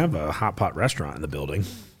want to have a hot pot restaurant in the building.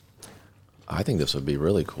 I think this would be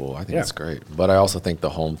really cool. I think Yeah. it's great. But I also think the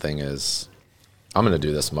home thing is, I'm going to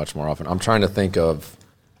do this much more often. I'm trying to think of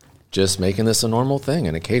just making this a normal thing,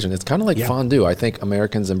 an occasion. It's kind of like Yeah. fondue. I think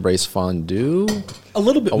Americans embrace fondue A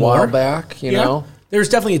little bit a more. while back, you know? There's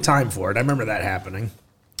definitely a time for it. I remember that happening.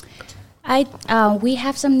 We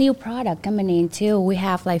have some new product coming in too. We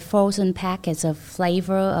have like frozen packets of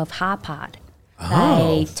flavor of hot pot,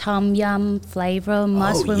 like tom yum flavor,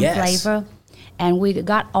 mushroom yes. flavor, and we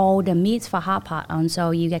got all the meats for hot pot on,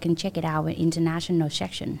 so you guys can check it out in international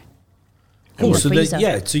section. Cool. the So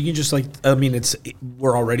freezer. so you just like, I mean,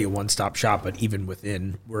 we're already a one-stop shop, but even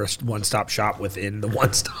within, we're a one-stop shop within the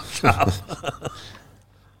one-stop shop.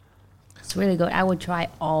 It's really good. I would try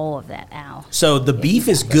all of that out. So the beef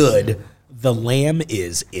is good. The lamb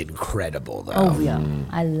is incredible, though. Oh yeah,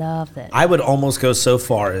 I love it. I would almost go so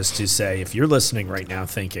far as to say, if you're listening right now,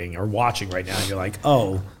 thinking or watching right now, and you're like,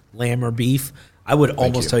 "Oh, lamb or beef," I would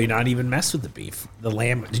almost tell you not even mess with the beef. The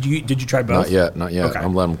lamb. Did you try both? Not yet. Okay.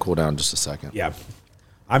 I'm letting them cool down just a second. Yeah.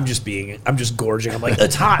 I'm just gorging. I'm like,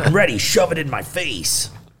 it's hot and ready. Shove it in my face.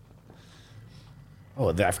 Oh,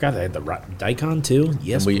 I forgot they had the daikon too.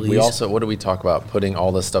 Yes, And please. we also, what do we talk about? Putting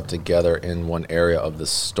all this stuff together in one area of the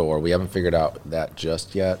store. We haven't figured out that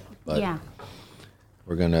just yet, but Yeah.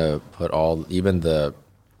 we're gonna put even the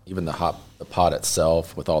pot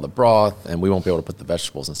itself with all the broth, and we won't be able to put the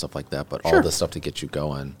vegetables and stuff like that, but all the stuff to get you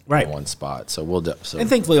going Right. in one spot. So and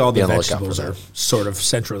thankfully, all be the on lookout for vegetables that. are sort of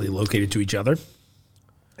centrally located to each other.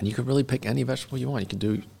 And you could really pick any vegetable you want. You can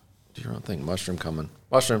do your own thing. Mushroom coming.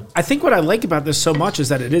 Mushroom. I think what I like about this so much is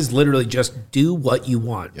that it is literally just do what you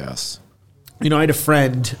want. Yes. You know, I had a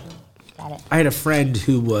friend. Got it. I had a friend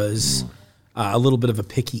who was a little bit of a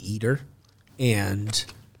picky eater, and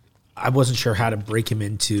I wasn't sure how to break him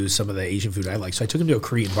into some of the Asian food I like. So I took him to a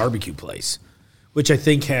Korean barbecue place, which I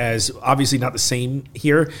think has obviously not the same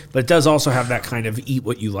here, but it does also have that kind of eat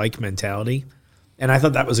what you like mentality. And I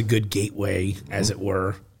thought that was a good gateway, as it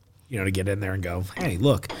were, you know, to get in there and go, hey,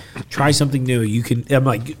 look, try something new. I'm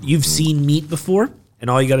like, you've seen meat before, and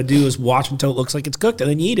all you got to do is watch until it looks like it's cooked, and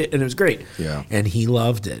then you eat it, and it was great. Yeah. And he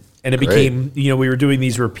loved it. And it Great. became, you know, we were doing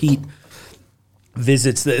these repeat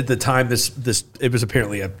visits. At the time, this it was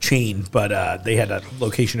apparently a chain, but they had a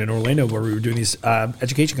location in Orlando where we were doing these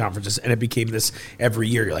education conferences, and it became this every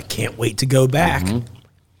year. You're like, can't wait to go back.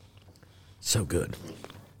 So good.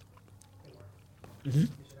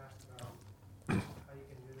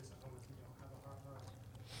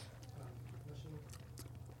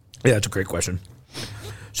 Yeah, that's a great question.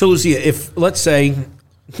 So, Lucia, if, let's say,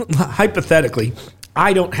 hypothetically,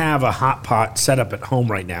 I don't have a hot pot set up at home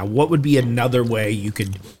right now, what would be another way you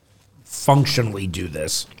could functionally do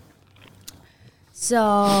this?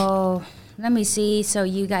 So let me see. So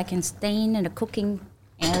you guys can stay in the cooking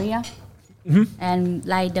area, and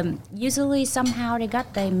like usually somehow they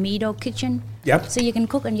got the middle kitchen. Yep. So you can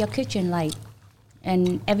cook in your kitchen, like,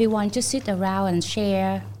 and everyone just sit around and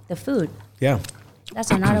share the food. Yeah.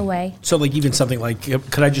 That's another way. So, like, even something like,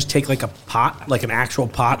 could I just take, like, a pot, like an actual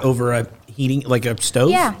pot over a heating, like a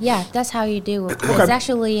stove? Yeah, that's how you do it. Because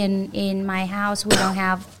actually in my house we don't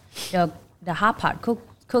have the hot pot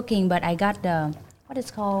cooking, but I got the, what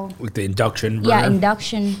it's called? With the induction burner? Yeah,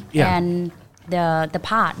 induction Yeah. and the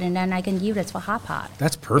pot, and then I can use it for hot pot.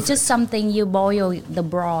 That's perfect. It's just something you boil the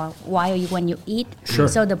broth when you eat. Sure.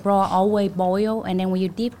 So the broth always boil, and then when you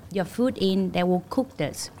dip your food in, they will cook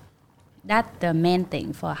this. That's the main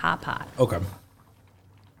thing for a hot pot. Okay.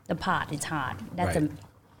 The pot is hot. That's Right.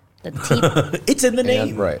 the tip. It's in the name.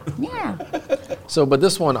 And, right. Yeah. So, but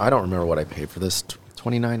this one, I don't remember what I paid for this.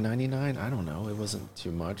 $29.99. I don't know. It wasn't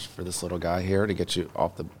too much for this little guy here to get you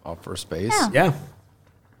off first base. Yeah. Yeah.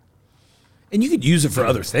 And you could use it for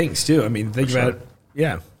other things, too. I mean, think For about sure. it.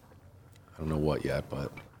 Yeah. I don't know what yet,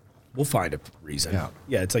 but We'll find a reason. Yeah.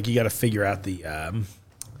 Yeah, it's like you got to figure out the.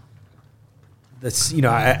 That's, you know,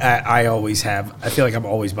 I always have. I feel like I'm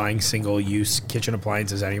always buying single-use kitchen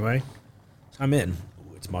appliances anyway. So I'm in.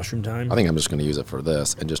 Ooh, it's mushroom time. I think I'm just going to use it for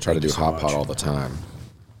this and just try Thank to you do so hot much. pot all the time.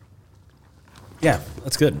 Yeah,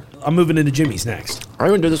 that's good. I'm moving into Jimmy's next. I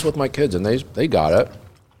even did this with my kids, and they got it.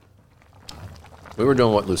 We were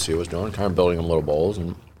doing what Lucia was doing, kind of building them little bowls,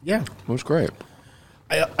 and Yeah. it was great.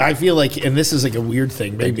 I feel like, and this is like a weird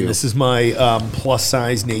thing. Maybe you. this is my plus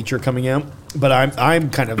size nature coming out, but I'm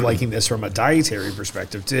kind of liking this from a dietary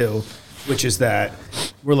perspective too, which is that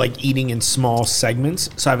we're like eating in small segments.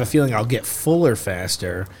 So I have a feeling I'll get fuller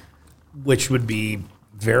faster, which would be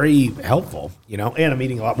very helpful, you know. And I'm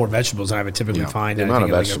eating a lot more vegetables than I would typically find. The And I amount of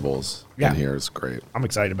think like vegetables Yeah. in here is great. I'm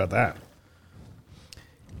excited about that.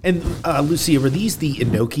 And Lucia, were these the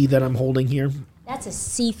enoki that I'm holding here? That's a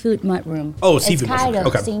seafood mushroom. Oh, seafood It's kind mushroom.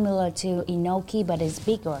 of Okay. similar to enoki, but it's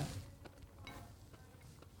bigger.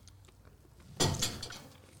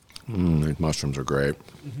 These mushrooms are great.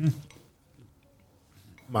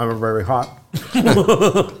 Mine were very hot.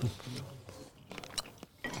 A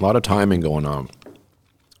lot of timing going on.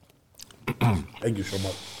 Thank you so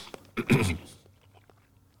much.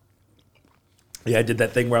 Yeah, I did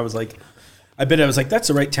that thing where I was like, I was like, that's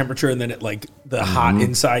the right temperature, and then it like the hot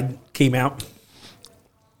inside came out.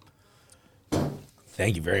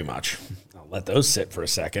 Thank you very much. I'll let those sit for a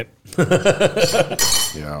second.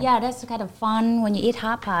 Yeah. Yeah, that's kind of fun when you eat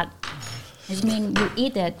hot pot. It means you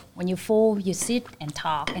eat it when you're full, you sit and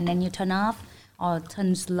talk, and then you turn off or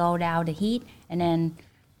turn slow down the heat, and then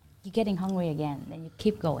you're getting hungry again. Then you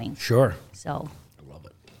keep going. Sure. So I love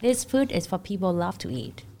it. this food is for people who love to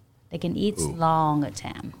eat. They can eat longer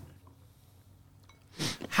time.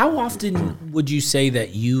 How often would you say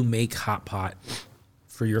that you make hot pot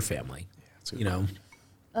for your family? You know?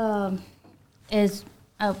 It's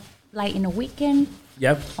like in the weekend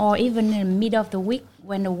Yep. or even in the middle of the week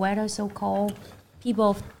when the weather is so cold.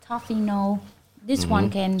 People tough, this one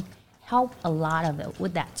can help a lot of it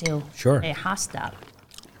with that too. Sure. The hot stuff.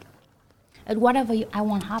 And whatever I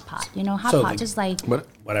want hot pot. Hot So, pot like, just like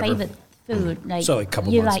whatever. favorite food. Like So, like,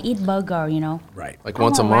 couple you months. like eat burger, Right. Like I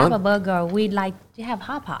once a wanna wrap month? a burger, we like to have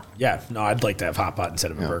hot pot. Yeah. No, I'd like to have hot pot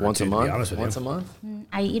instead of a Yeah, burger. once too, a to be month? honest with Once you. a month?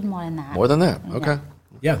 I eat more than that. More than that? Okay.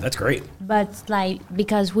 Yeah, that's great. But like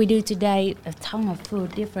because we do today a ton of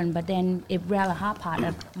food different, but then if we have a hot pot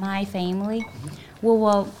of my family, we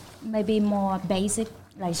will maybe more basic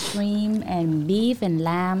like shrimp and beef and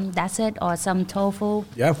lamb. That's it, or some tofu.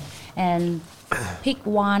 Yeah. And pick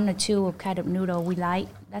one or two kind of noodle we like.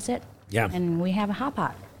 That's it. Yeah. And we have a hot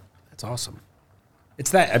pot. That's awesome.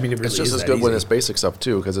 It's that. I mean, it really It's just is as that good when easy. it's basic stuff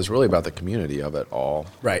too, because it's really about the community of it all.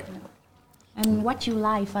 Right. And what you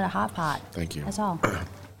like for the hot pot. Thank you. That's all.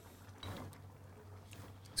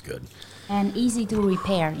 It's good. And easy to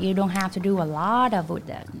repair. You don't have to do a lot of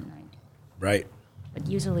it. Right. But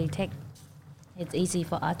usually it's easy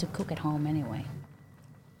for us to cook at home anyway.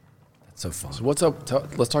 That's so fun. So what's up?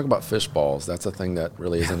 Let's talk about fish balls. That's a thing that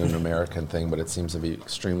really isn't an American thing, but it seems to be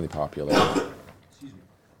extremely popular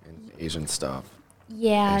in Asian stuff.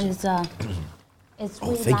 Yeah, it's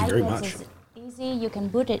Oh, we thank you like very this. much. It's easy. You can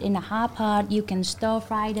put it in a hot pot. You can stir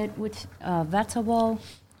fry it with vegetable,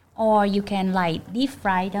 or you can like deep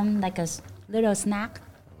fry them like a little snack.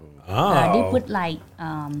 Oh. They put like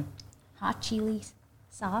hot chili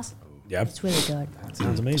sauce. Yep. It's really good.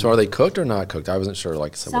 Sounds amazing. So are they cooked or not cooked? I wasn't sure.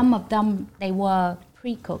 Like Some of them they were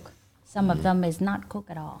pre-cooked. Some of them is not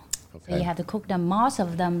cooked at all. So Okay. you have to cook them. Most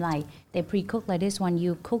of them like they pre-cooked like this one.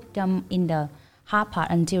 You cook them in the hot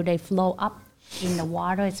pot until they flow up in the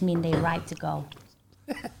water. It means they're right to go.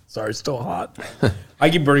 Sorry, it's still hot. I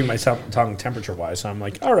keep burning my tongue temperature-wise, so I'm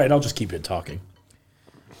like, all right, I'll just keep it talking.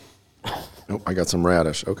 Oh, I got some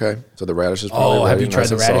radish. Okay, so the radish is probably Oh, ready. have you tried nice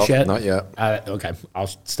the and radish soft. yet? Not yet. Okay, I'll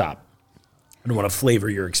stop. I don't want to flavor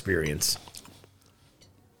your experience.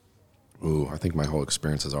 Ooh, I think my whole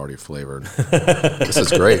experience is already flavored. This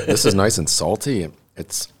is great. This is nice and salty.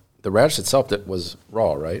 It's the radish itself that was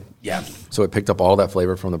raw, right? Yeah. So it picked up all that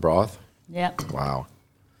flavor from the broth. Yep. Wow,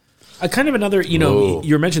 Kind of another, Ooh.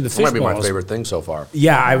 you mentioned the that fish might be my balls. favorite thing so far.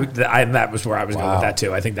 Yeah, I that was where I was going with Wow. that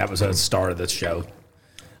too. I think that was a star of the show.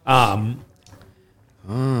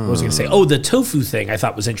 What was I going to say? Oh, the tofu thing I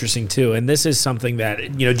thought was interesting too. And this is something that,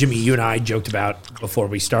 Jimmy, you and I joked about before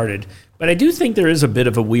we started. But I do think there is a bit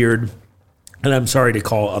of a weird, and I'm sorry to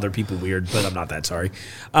call other people weird, but I'm not that sorry.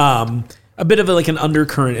 A bit of an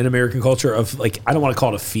undercurrent in American culture of I don't want to call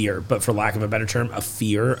it a fear, but for lack of a better term, a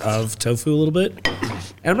fear of tofu a little bit.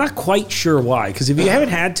 And I'm not quite sure why, because if you haven't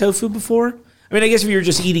had tofu before, I mean, I guess if you're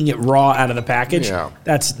just eating it raw out of the package, Yeah.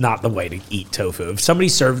 that's not the way to eat tofu. If somebody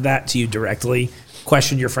served that to you directly,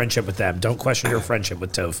 question your friendship with them. Don't question your friendship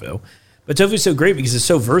with tofu. But tofu is so great because it's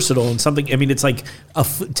so versatile and something. I mean, it's like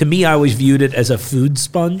to me, I always viewed it as a food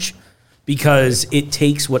sponge because it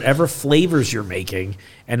takes whatever flavors you're making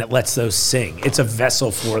and it lets those sing. It's a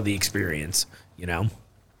vessel for the experience,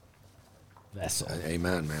 Vessel.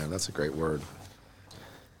 Amen, man. That's a great word.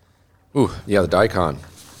 Ooh, yeah, the daikon.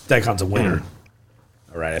 Daikon's a winner.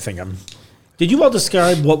 All right, I think I'm. Did you all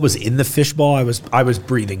describe what was in the fishball? I was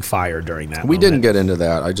breathing fire during that. We moment. didn't get into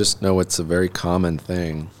that. I just know it's a very common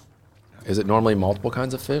thing. Is it normally multiple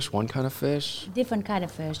kinds of fish? One kind of fish? Different kind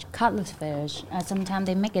of fish, cutlass fish. Sometimes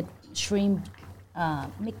they make it shrimp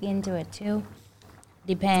mix into it too.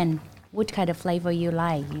 Depend which kind of flavor you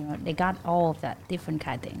like. They got all of that different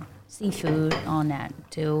kind of thing. Seafood on that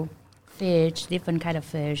too. Fish, different kind of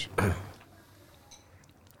fish.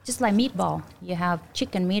 just like meatball. You have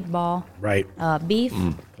chicken meatball, Right. Beef,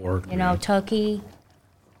 Pork. turkey,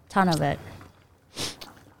 ton of it.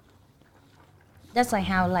 That's like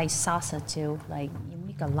how like salsa too. Like you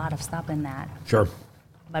make a lot of stuff in that, Sure.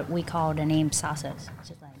 but we call the name salsas.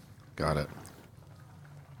 Just like, Got it.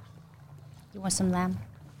 you want some lamb?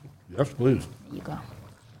 Yes, please. There you go.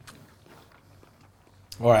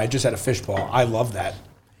 All right, I just had a fish ball. I love that.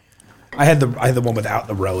 I had the one without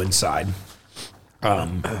the roe inside.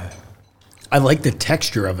 I like the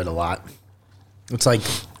texture of it a lot. It's like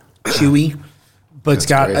chewy, but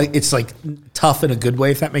it's like tough in a good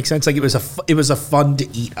way, if that makes sense. Like it was a fun to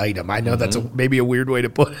eat item. I know that's maybe a weird way to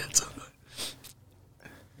put it.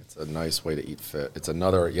 It's a nice way to eat fish. It's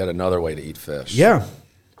yet another way to eat fish. Yeah.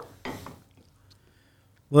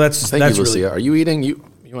 Well, that's Thank you, really, Lucia. Are you eating? You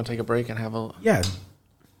want to take a break and have a? yeah.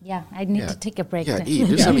 Yeah, I need to take a break. Yeah, too. eat.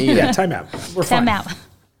 Do some eating. Yeah, time out. We're fine. Time out.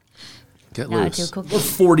 Get No, loose. to cook. We're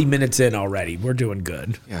 40 minutes in already. We're doing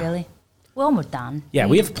good. Yeah. Really? We're almost done. Yeah,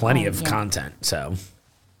 we have plenty of yeah. content, so.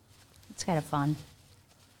 It's kind of fun.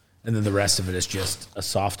 And then the rest of it is just a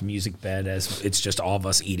soft music bed as it's just all of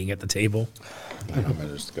us eating at the table. I'm gonna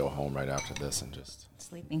just go home right after this and just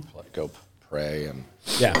Sleeping. go pray and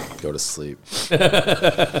Yeah. go to sleep.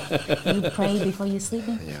 You pray before you're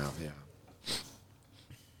sleeping? Yeah.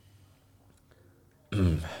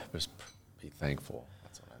 Just be thankful.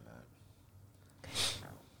 That's what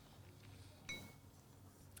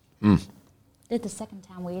I meant. This is the second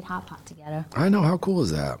time we ate hot pot together. I know. How cool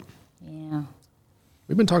is that? Yeah.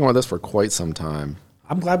 We've been talking about this for quite some time.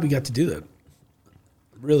 I'm glad we got to do that.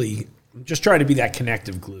 Really, I'm just trying to be that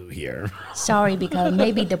connective glue here. Sorry, because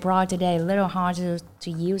maybe the broth today a little harder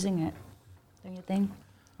to using it. Don't you think?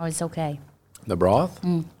 Or it's okay? The broth?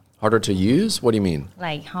 Harder to use? What do you mean?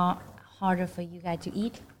 Like harder for you guys to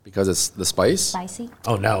eat? Because it's the spice? Spicy?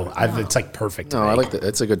 Oh, no. It's like perfect. to No, I me. like that.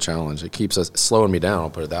 It's a good challenge. It keeps us slowing me down. I'll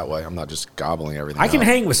put it that way. I'm not just gobbling everything. I can up.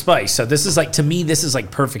 hang with spice. So this is like, to me, this is like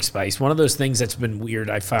perfect spice. One of those things that's been weird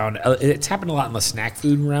I found. It's happened a lot in the snack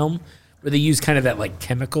food realm where they use kind of that like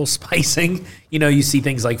chemical spicing. You know, you see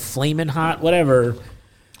things like flaming hot, whatever.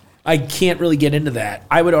 I can't really get into that.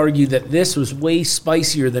 I would argue that this was way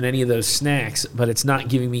spicier than any of those snacks, but it's not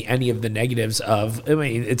giving me any of the negatives of, I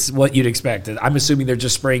mean, it's what you'd expect. I'm assuming they're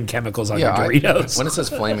just spraying chemicals on your Doritos. When it says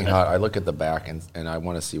flaming hot, I look at the back and I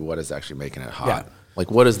want to see what is actually making it hot. Yeah.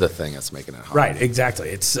 Like, what is the thing that's making it hot? Right, exactly.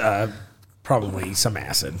 It's probably some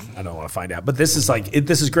acid. I don't want to find out, but this is like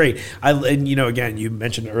this is great. And you know, again, you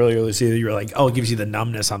mentioned earlier, Lucia, you were like, oh, it gives you the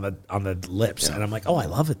numbness on the lips, and I'm like, oh, I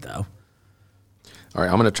love it though. All right,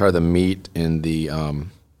 I'm going to try the meat in the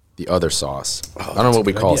other sauce. I don't know what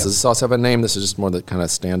we call it. idea. Does this sauce have a name? This is just more the kind of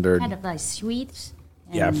standard. Kind of like sweet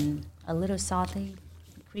and Yeah. a little salty,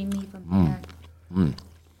 creamy from there.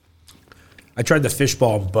 I tried the fish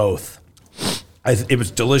ball in both. It was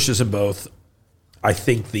delicious in both. I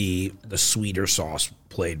think the sweeter sauce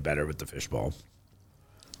played better with the fish ball.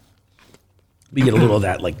 We get a little of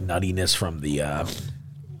that like nuttiness from the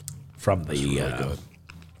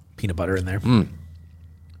peanut butter in there.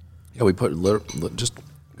 Yeah, we put just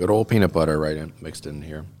good old peanut butter mixed in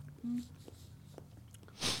here.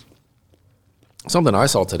 Something I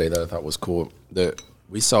saw today that I thought was cool, that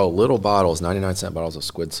we saw little bottles, 99-cent bottles of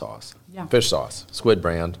squid sauce. Yeah. Fish sauce. Squid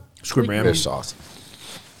brand. Squid brand. Fish sauce.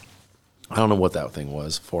 I don't know what that thing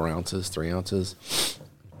was. 4 ounces, 3 ounces.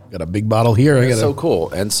 Got a big bottle here. It's so cool.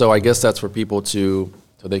 And so I guess that's for people so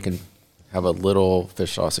they can have a little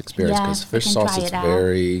fish sauce experience, Yeah, because they fish can sauce try is it out.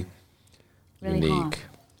 very Really unique. hot.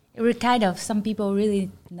 It was kind of, some people really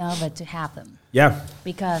nervous to have them Yeah.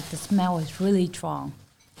 because the smell is really strong.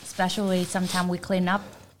 Especially sometimes we clean up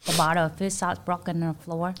the bottle of fish sauce broken on the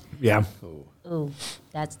floor. Yeah. Ooh,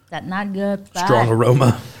 that's not good. But Strong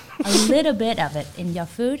aroma. a little bit of it in your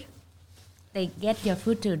food, they get your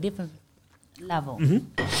food to a different level.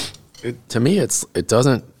 To me, it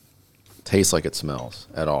doesn't taste like it smells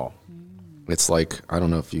at all. It's like, I don't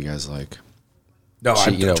know if you guys like No, I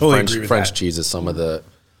totally agree with French that. cheeses, some of the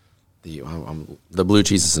blue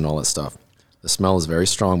cheeses and all that stuff. The smell is very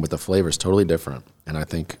strong, but the flavor is totally different. And I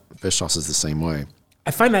think fish sauce is the same way.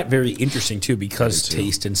 I find that very interesting too, because too.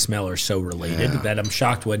 taste and smell are so related Yeah. that I'm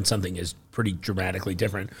shocked when something is pretty dramatically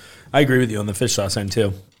different. I agree with you on the fish sauce end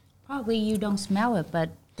too. Probably you don't smell it, but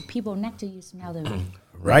the people next to you smell it.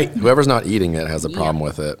 Right. Whoever's not eating it has a problem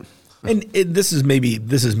with it. And this is me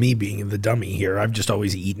being the dummy here. I've just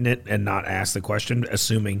always eaten it and not asked the question,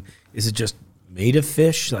 assuming, is it just made of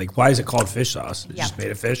fish? Like, why is it called fish sauce? It's Yeah. just made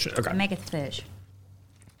of fish? I Okay. make it fish.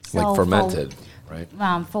 Like So fermented, right?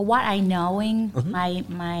 For what I knowing,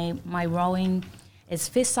 Mm-hmm. my rowing is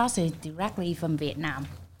fish sauce is directly from Vietnam.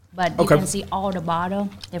 But you can see all the bottle.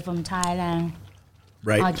 They're from Thailand,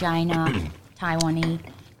 Right. or China, Taiwanese.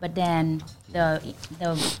 But then the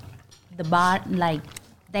like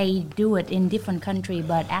they do it in different country,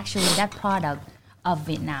 but actually that product of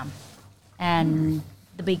Vietnam. And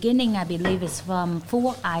the beginning, I believe, is from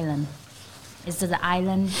Phu Island. It's the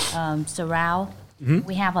island surround.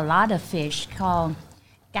 We have a lot of fish called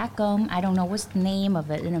cá cơm. I don't know what's the name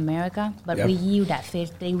of it in America, but we use that fish.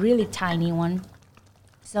 They really tiny one.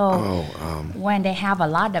 So when they have a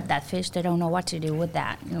lot of that fish, they don't know what to do with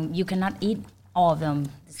that. You cannot eat all of them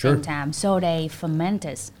at the same time. So they ferment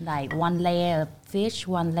it, like one layer of fish,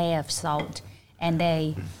 one layer of salt, and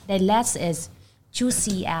they let it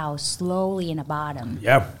juicy out slowly in the bottom.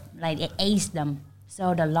 Yeah. Like they age them.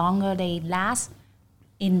 So the longer they last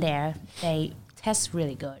in there, they taste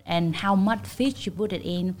really good. And how much fish you put it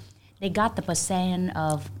in, they got the percent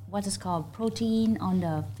of what is called protein on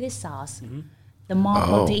the fish sauce. The more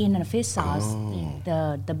protein in the fish sauce,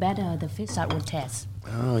 the better the fish sauce will taste.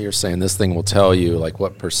 Oh, you're saying this thing will tell you like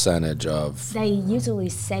what percentage of... They usually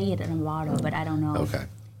say it in a bottle, but I don't know. Okay.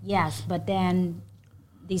 Yes, but then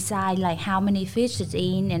decide like how many fish is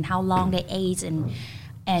in and how long they age and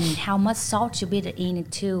how much salt you put in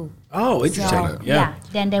it too. Oh, interesting. So, yeah.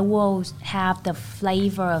 Then they will have the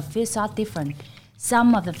flavor of fish sauce different.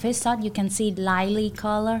 Some of the fish sauce you can see lightly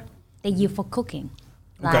color they use for cooking.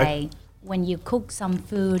 Like when you cook some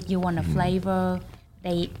food, you want a flavor.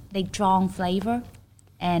 They strong flavor,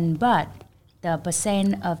 but the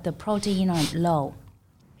percent of the protein are low.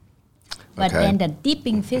 But then the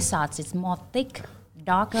dipping fish sauce is more thick,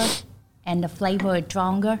 darker, and the flavor is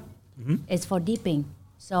stronger. It's for dipping,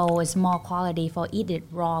 so it's more quality for eat it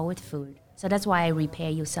raw with food. So that's why I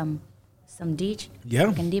prepare you some dish. Yeah.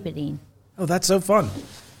 You can dip it in. Oh, that's so fun.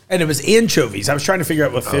 And it was anchovies. I was trying to figure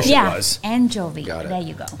out what fish it was. Anchovy. Got it. There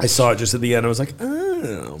you go. I saw it just at the end. I was like,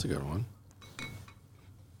 oh. That's a good one.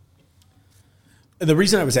 And the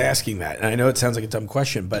reason I was asking that, and I know it sounds like a dumb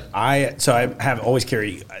question, but I'll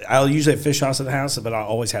usually have fish sauce in the house, but I'll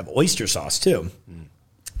always have oyster sauce too.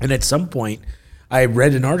 And at some point, I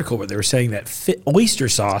read an article where they were saying that oyster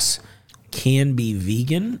sauce can be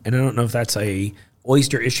vegan, and I don't know if that's a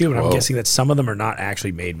oyster issue, but I'm guessing that some of them are not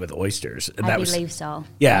actually made with oysters. And I believe so.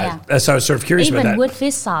 Yeah, so I was sort of curious about that. Even with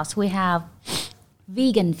fish sauce, we have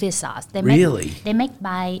vegan fish sauce. They make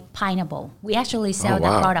by pineapple. We actually sell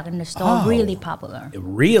that product in the store. Really popular.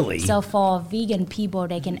 Really? So for vegan people,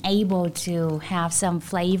 they can able to have some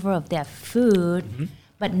flavor of their food,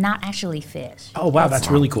 but not actually fish. Oh, wow, that's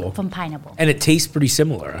really cool. From pineapple. And it tastes pretty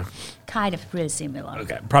similar. Kind of pretty similar.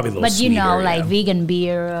 Okay, probably a little But you know, sweeter, like vegan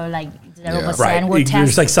beer or like 0% Right. will You're taste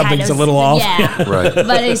just like something's kind a little off. Yeah. Right.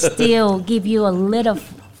 But it still give you a little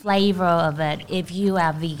flavor of it if you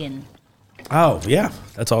are vegan. Oh, yeah.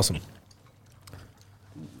 That's awesome.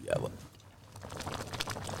 Yeah.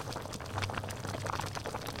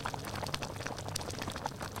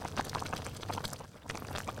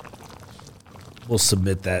 We'll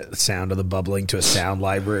submit that sound of the bubbling to a sound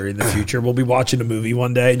library in the future. We'll be watching a movie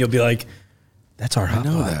one day, and you'll be like, that's our hot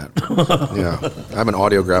pot. That. Yeah. I have an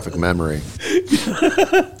audiographic memory.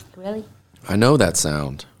 Really? I know that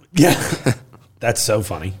sound. Yeah. That's so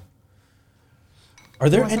funny. Are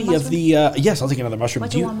there Want some any of mushroom? the... yes, I'll take another mushroom. What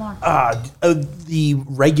do you want more? The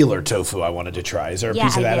regular tofu I wanted to try. Is there a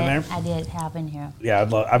piece of that in there? I did have in here. Yeah,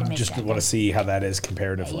 I make just that want to thing. see how that is There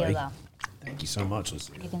comparatively. you go. Thank you so much. Let's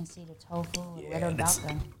see. You can see the tofu a Yeah, little that's-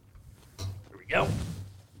 darker. There we go.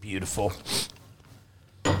 Beautiful.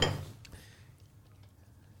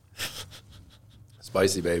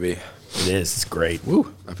 Spicy, baby. It is. It's great.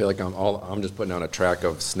 Woo. I feel like I'm just putting on a track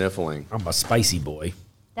of sniffling. I'm a spicy boy.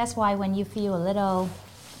 That's why when you feel a little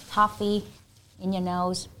toffee in your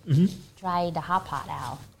nose, try the hot pot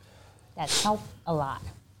out. That helps a lot.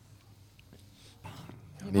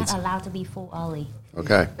 You're not allowed to be full early.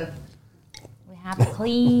 Okay. We have to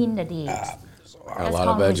clean the dish. A That's lot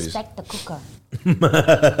of called veggies. respect the cooker.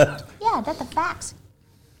 Yeah, that's the facts.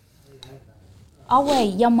 Oh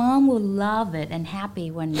wait, your mom will love it and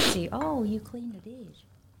happy when you see, oh, you clean the dish.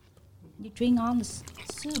 You drink all the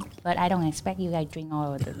soup. But I don't expect you guys drink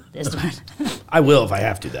all of this one. I will if I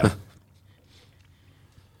have to, though.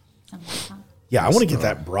 Sometimes. Yeah, I want to get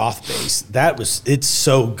that broth base. It's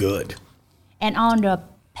so good. And on the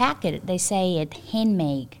packet, they say it's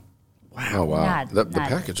handmade. Oh, wow. Not- the not-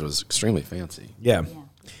 package was extremely fancy. Yeah. Yeah.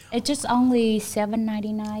 It's just only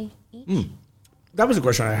 $7.99 each. That was a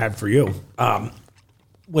question I had for you.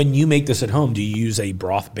 When you make this at home, do you use a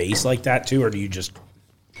broth base like that too, or do you just...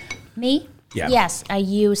 Me? Yeah. Yes,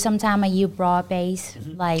 sometimes I use broad base,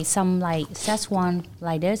 like some like Szechuan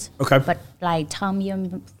like this. Okay. But like tom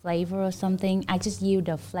yum flavor or something, I just use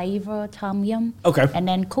the flavor tom yum. Okay. And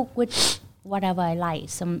then cook with whatever I like.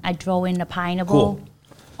 I throw in the pineapple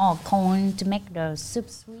or corn to make the soup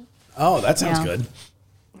sweet. Oh, that sounds Yeah. good.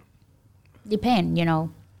 Depend,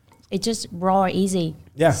 It's just raw easy.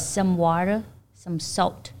 Yeah. Some water, some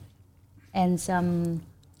salt, and some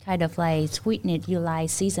kind of like sweetness you like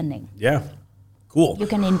seasoning. Yeah. Cool. You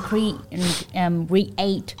can increase and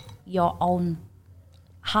create your own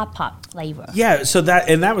hot pot flavor. Yeah, so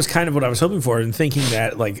that was kind of what I was hoping for, and thinking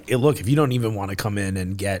that look, if you don't even want to come in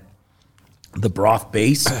and get the broth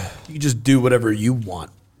base, you just do whatever you want.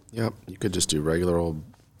 Yep. You could just do regular old.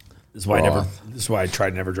 This is why broth. this is why I try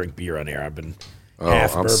to never drink beer on air. I've been Oh,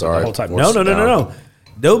 half I'm bourbon sorry. the whole time. Forced it No.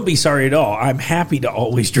 Don't be sorry at all. I'm happy to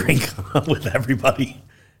always drink with everybody.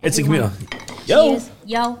 It's a communal. Yo, Cheers.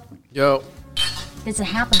 Yo, Yo. this is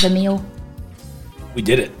half of the meal. we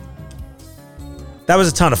did it. That was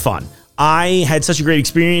a ton of fun. I had such a great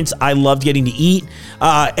experience. I loved getting to eat.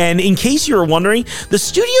 And in case you were wondering, the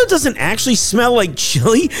studio doesn't actually smell like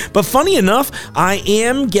chili, but funny enough, I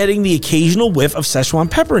am getting the occasional whiff of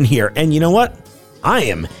Szechuan pepper in here. And you know what? I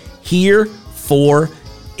am here for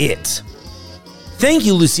it. Thank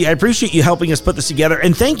you, Lucy. I appreciate you helping us put this together.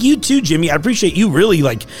 And thank you too, Jimmy. I appreciate you really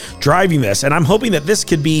driving this. And I'm hoping that this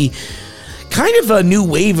could be kind of a new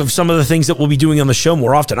wave of some of the things that we'll be doing on the show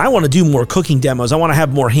more often. I want to do more cooking demos. I want to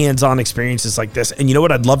have more hands-on experiences like this. And you know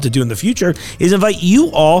what I'd love to do in the future is invite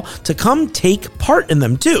you all to come take part in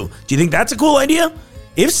them too. Do you think that's a cool idea?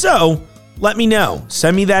 If so, let me know.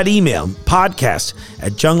 Send me that email,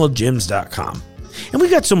 podcast@junglegyms.com. And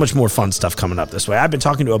we've got so much more fun stuff coming up this way. I've been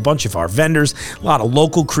talking to a bunch of our vendors, a lot of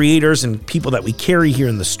local creators and people that we carry here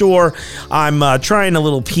in the store. I'm trying a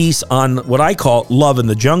little piece on what I call Love in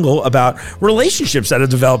the Jungle about relationships that have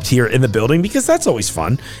developed here in the building, because that's always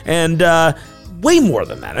fun. And way more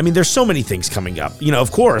than that. I mean, there's so many things coming up.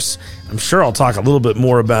 Of course, I'm sure I'll talk a little bit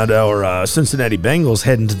more about our Cincinnati Bengals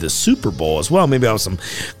heading to the Super Bowl as well. Maybe I'll have some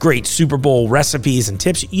great Super Bowl recipes and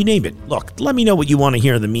tips. You name it. Look, let me know what you want to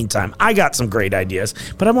hear in the meantime. I got some great ideas,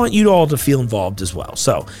 but I want you all to feel involved as well.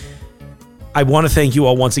 So I want to thank you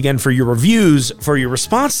all once again for your reviews, for your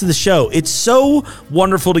response to the show. It's so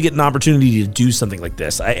wonderful to get an opportunity to do something like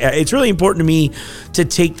this. It's really important to me to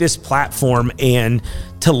take this platform and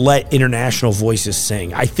to let international voices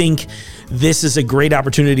sing. I think this is a great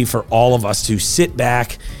opportunity for all of us to sit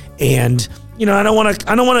back and, I don't want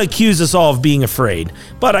to accuse us all of being afraid,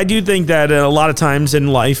 but I do think that a lot of times in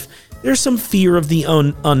life, there's some fear of the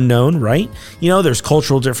unknown, right? There's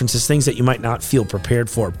cultural differences, things that you might not feel prepared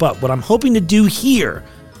for. But what I'm hoping to do here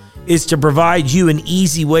is to provide you an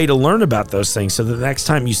easy way to learn about those things, so that the next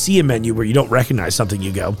time you see a menu where you don't recognize something,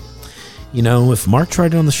 you go, if Mark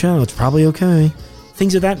tried it on the show, it's probably okay.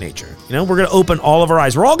 Things of that nature. We're going to open all of our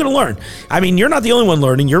eyes. We're all going to learn. I mean, you're not the only one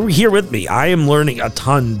learning. You're here with me. I am learning a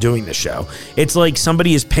ton doing the show. It's like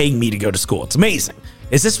somebody is paying me to go to school. It's amazing.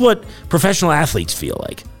 Is this what professional athletes feel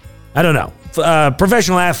like? I don't know.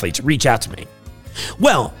 Professional athletes, reach out to me.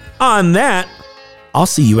 Well, on that, I'll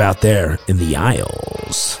see you out there in the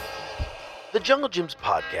aisles. The Jungle Gyms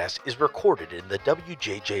podcast is recorded in the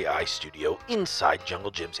WJJI studio inside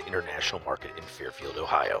Jungle Gyms International Market in Fairfield,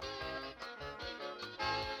 Ohio.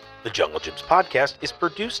 The Jungle Gyms podcast is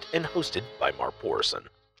produced and hosted by Mark Borison.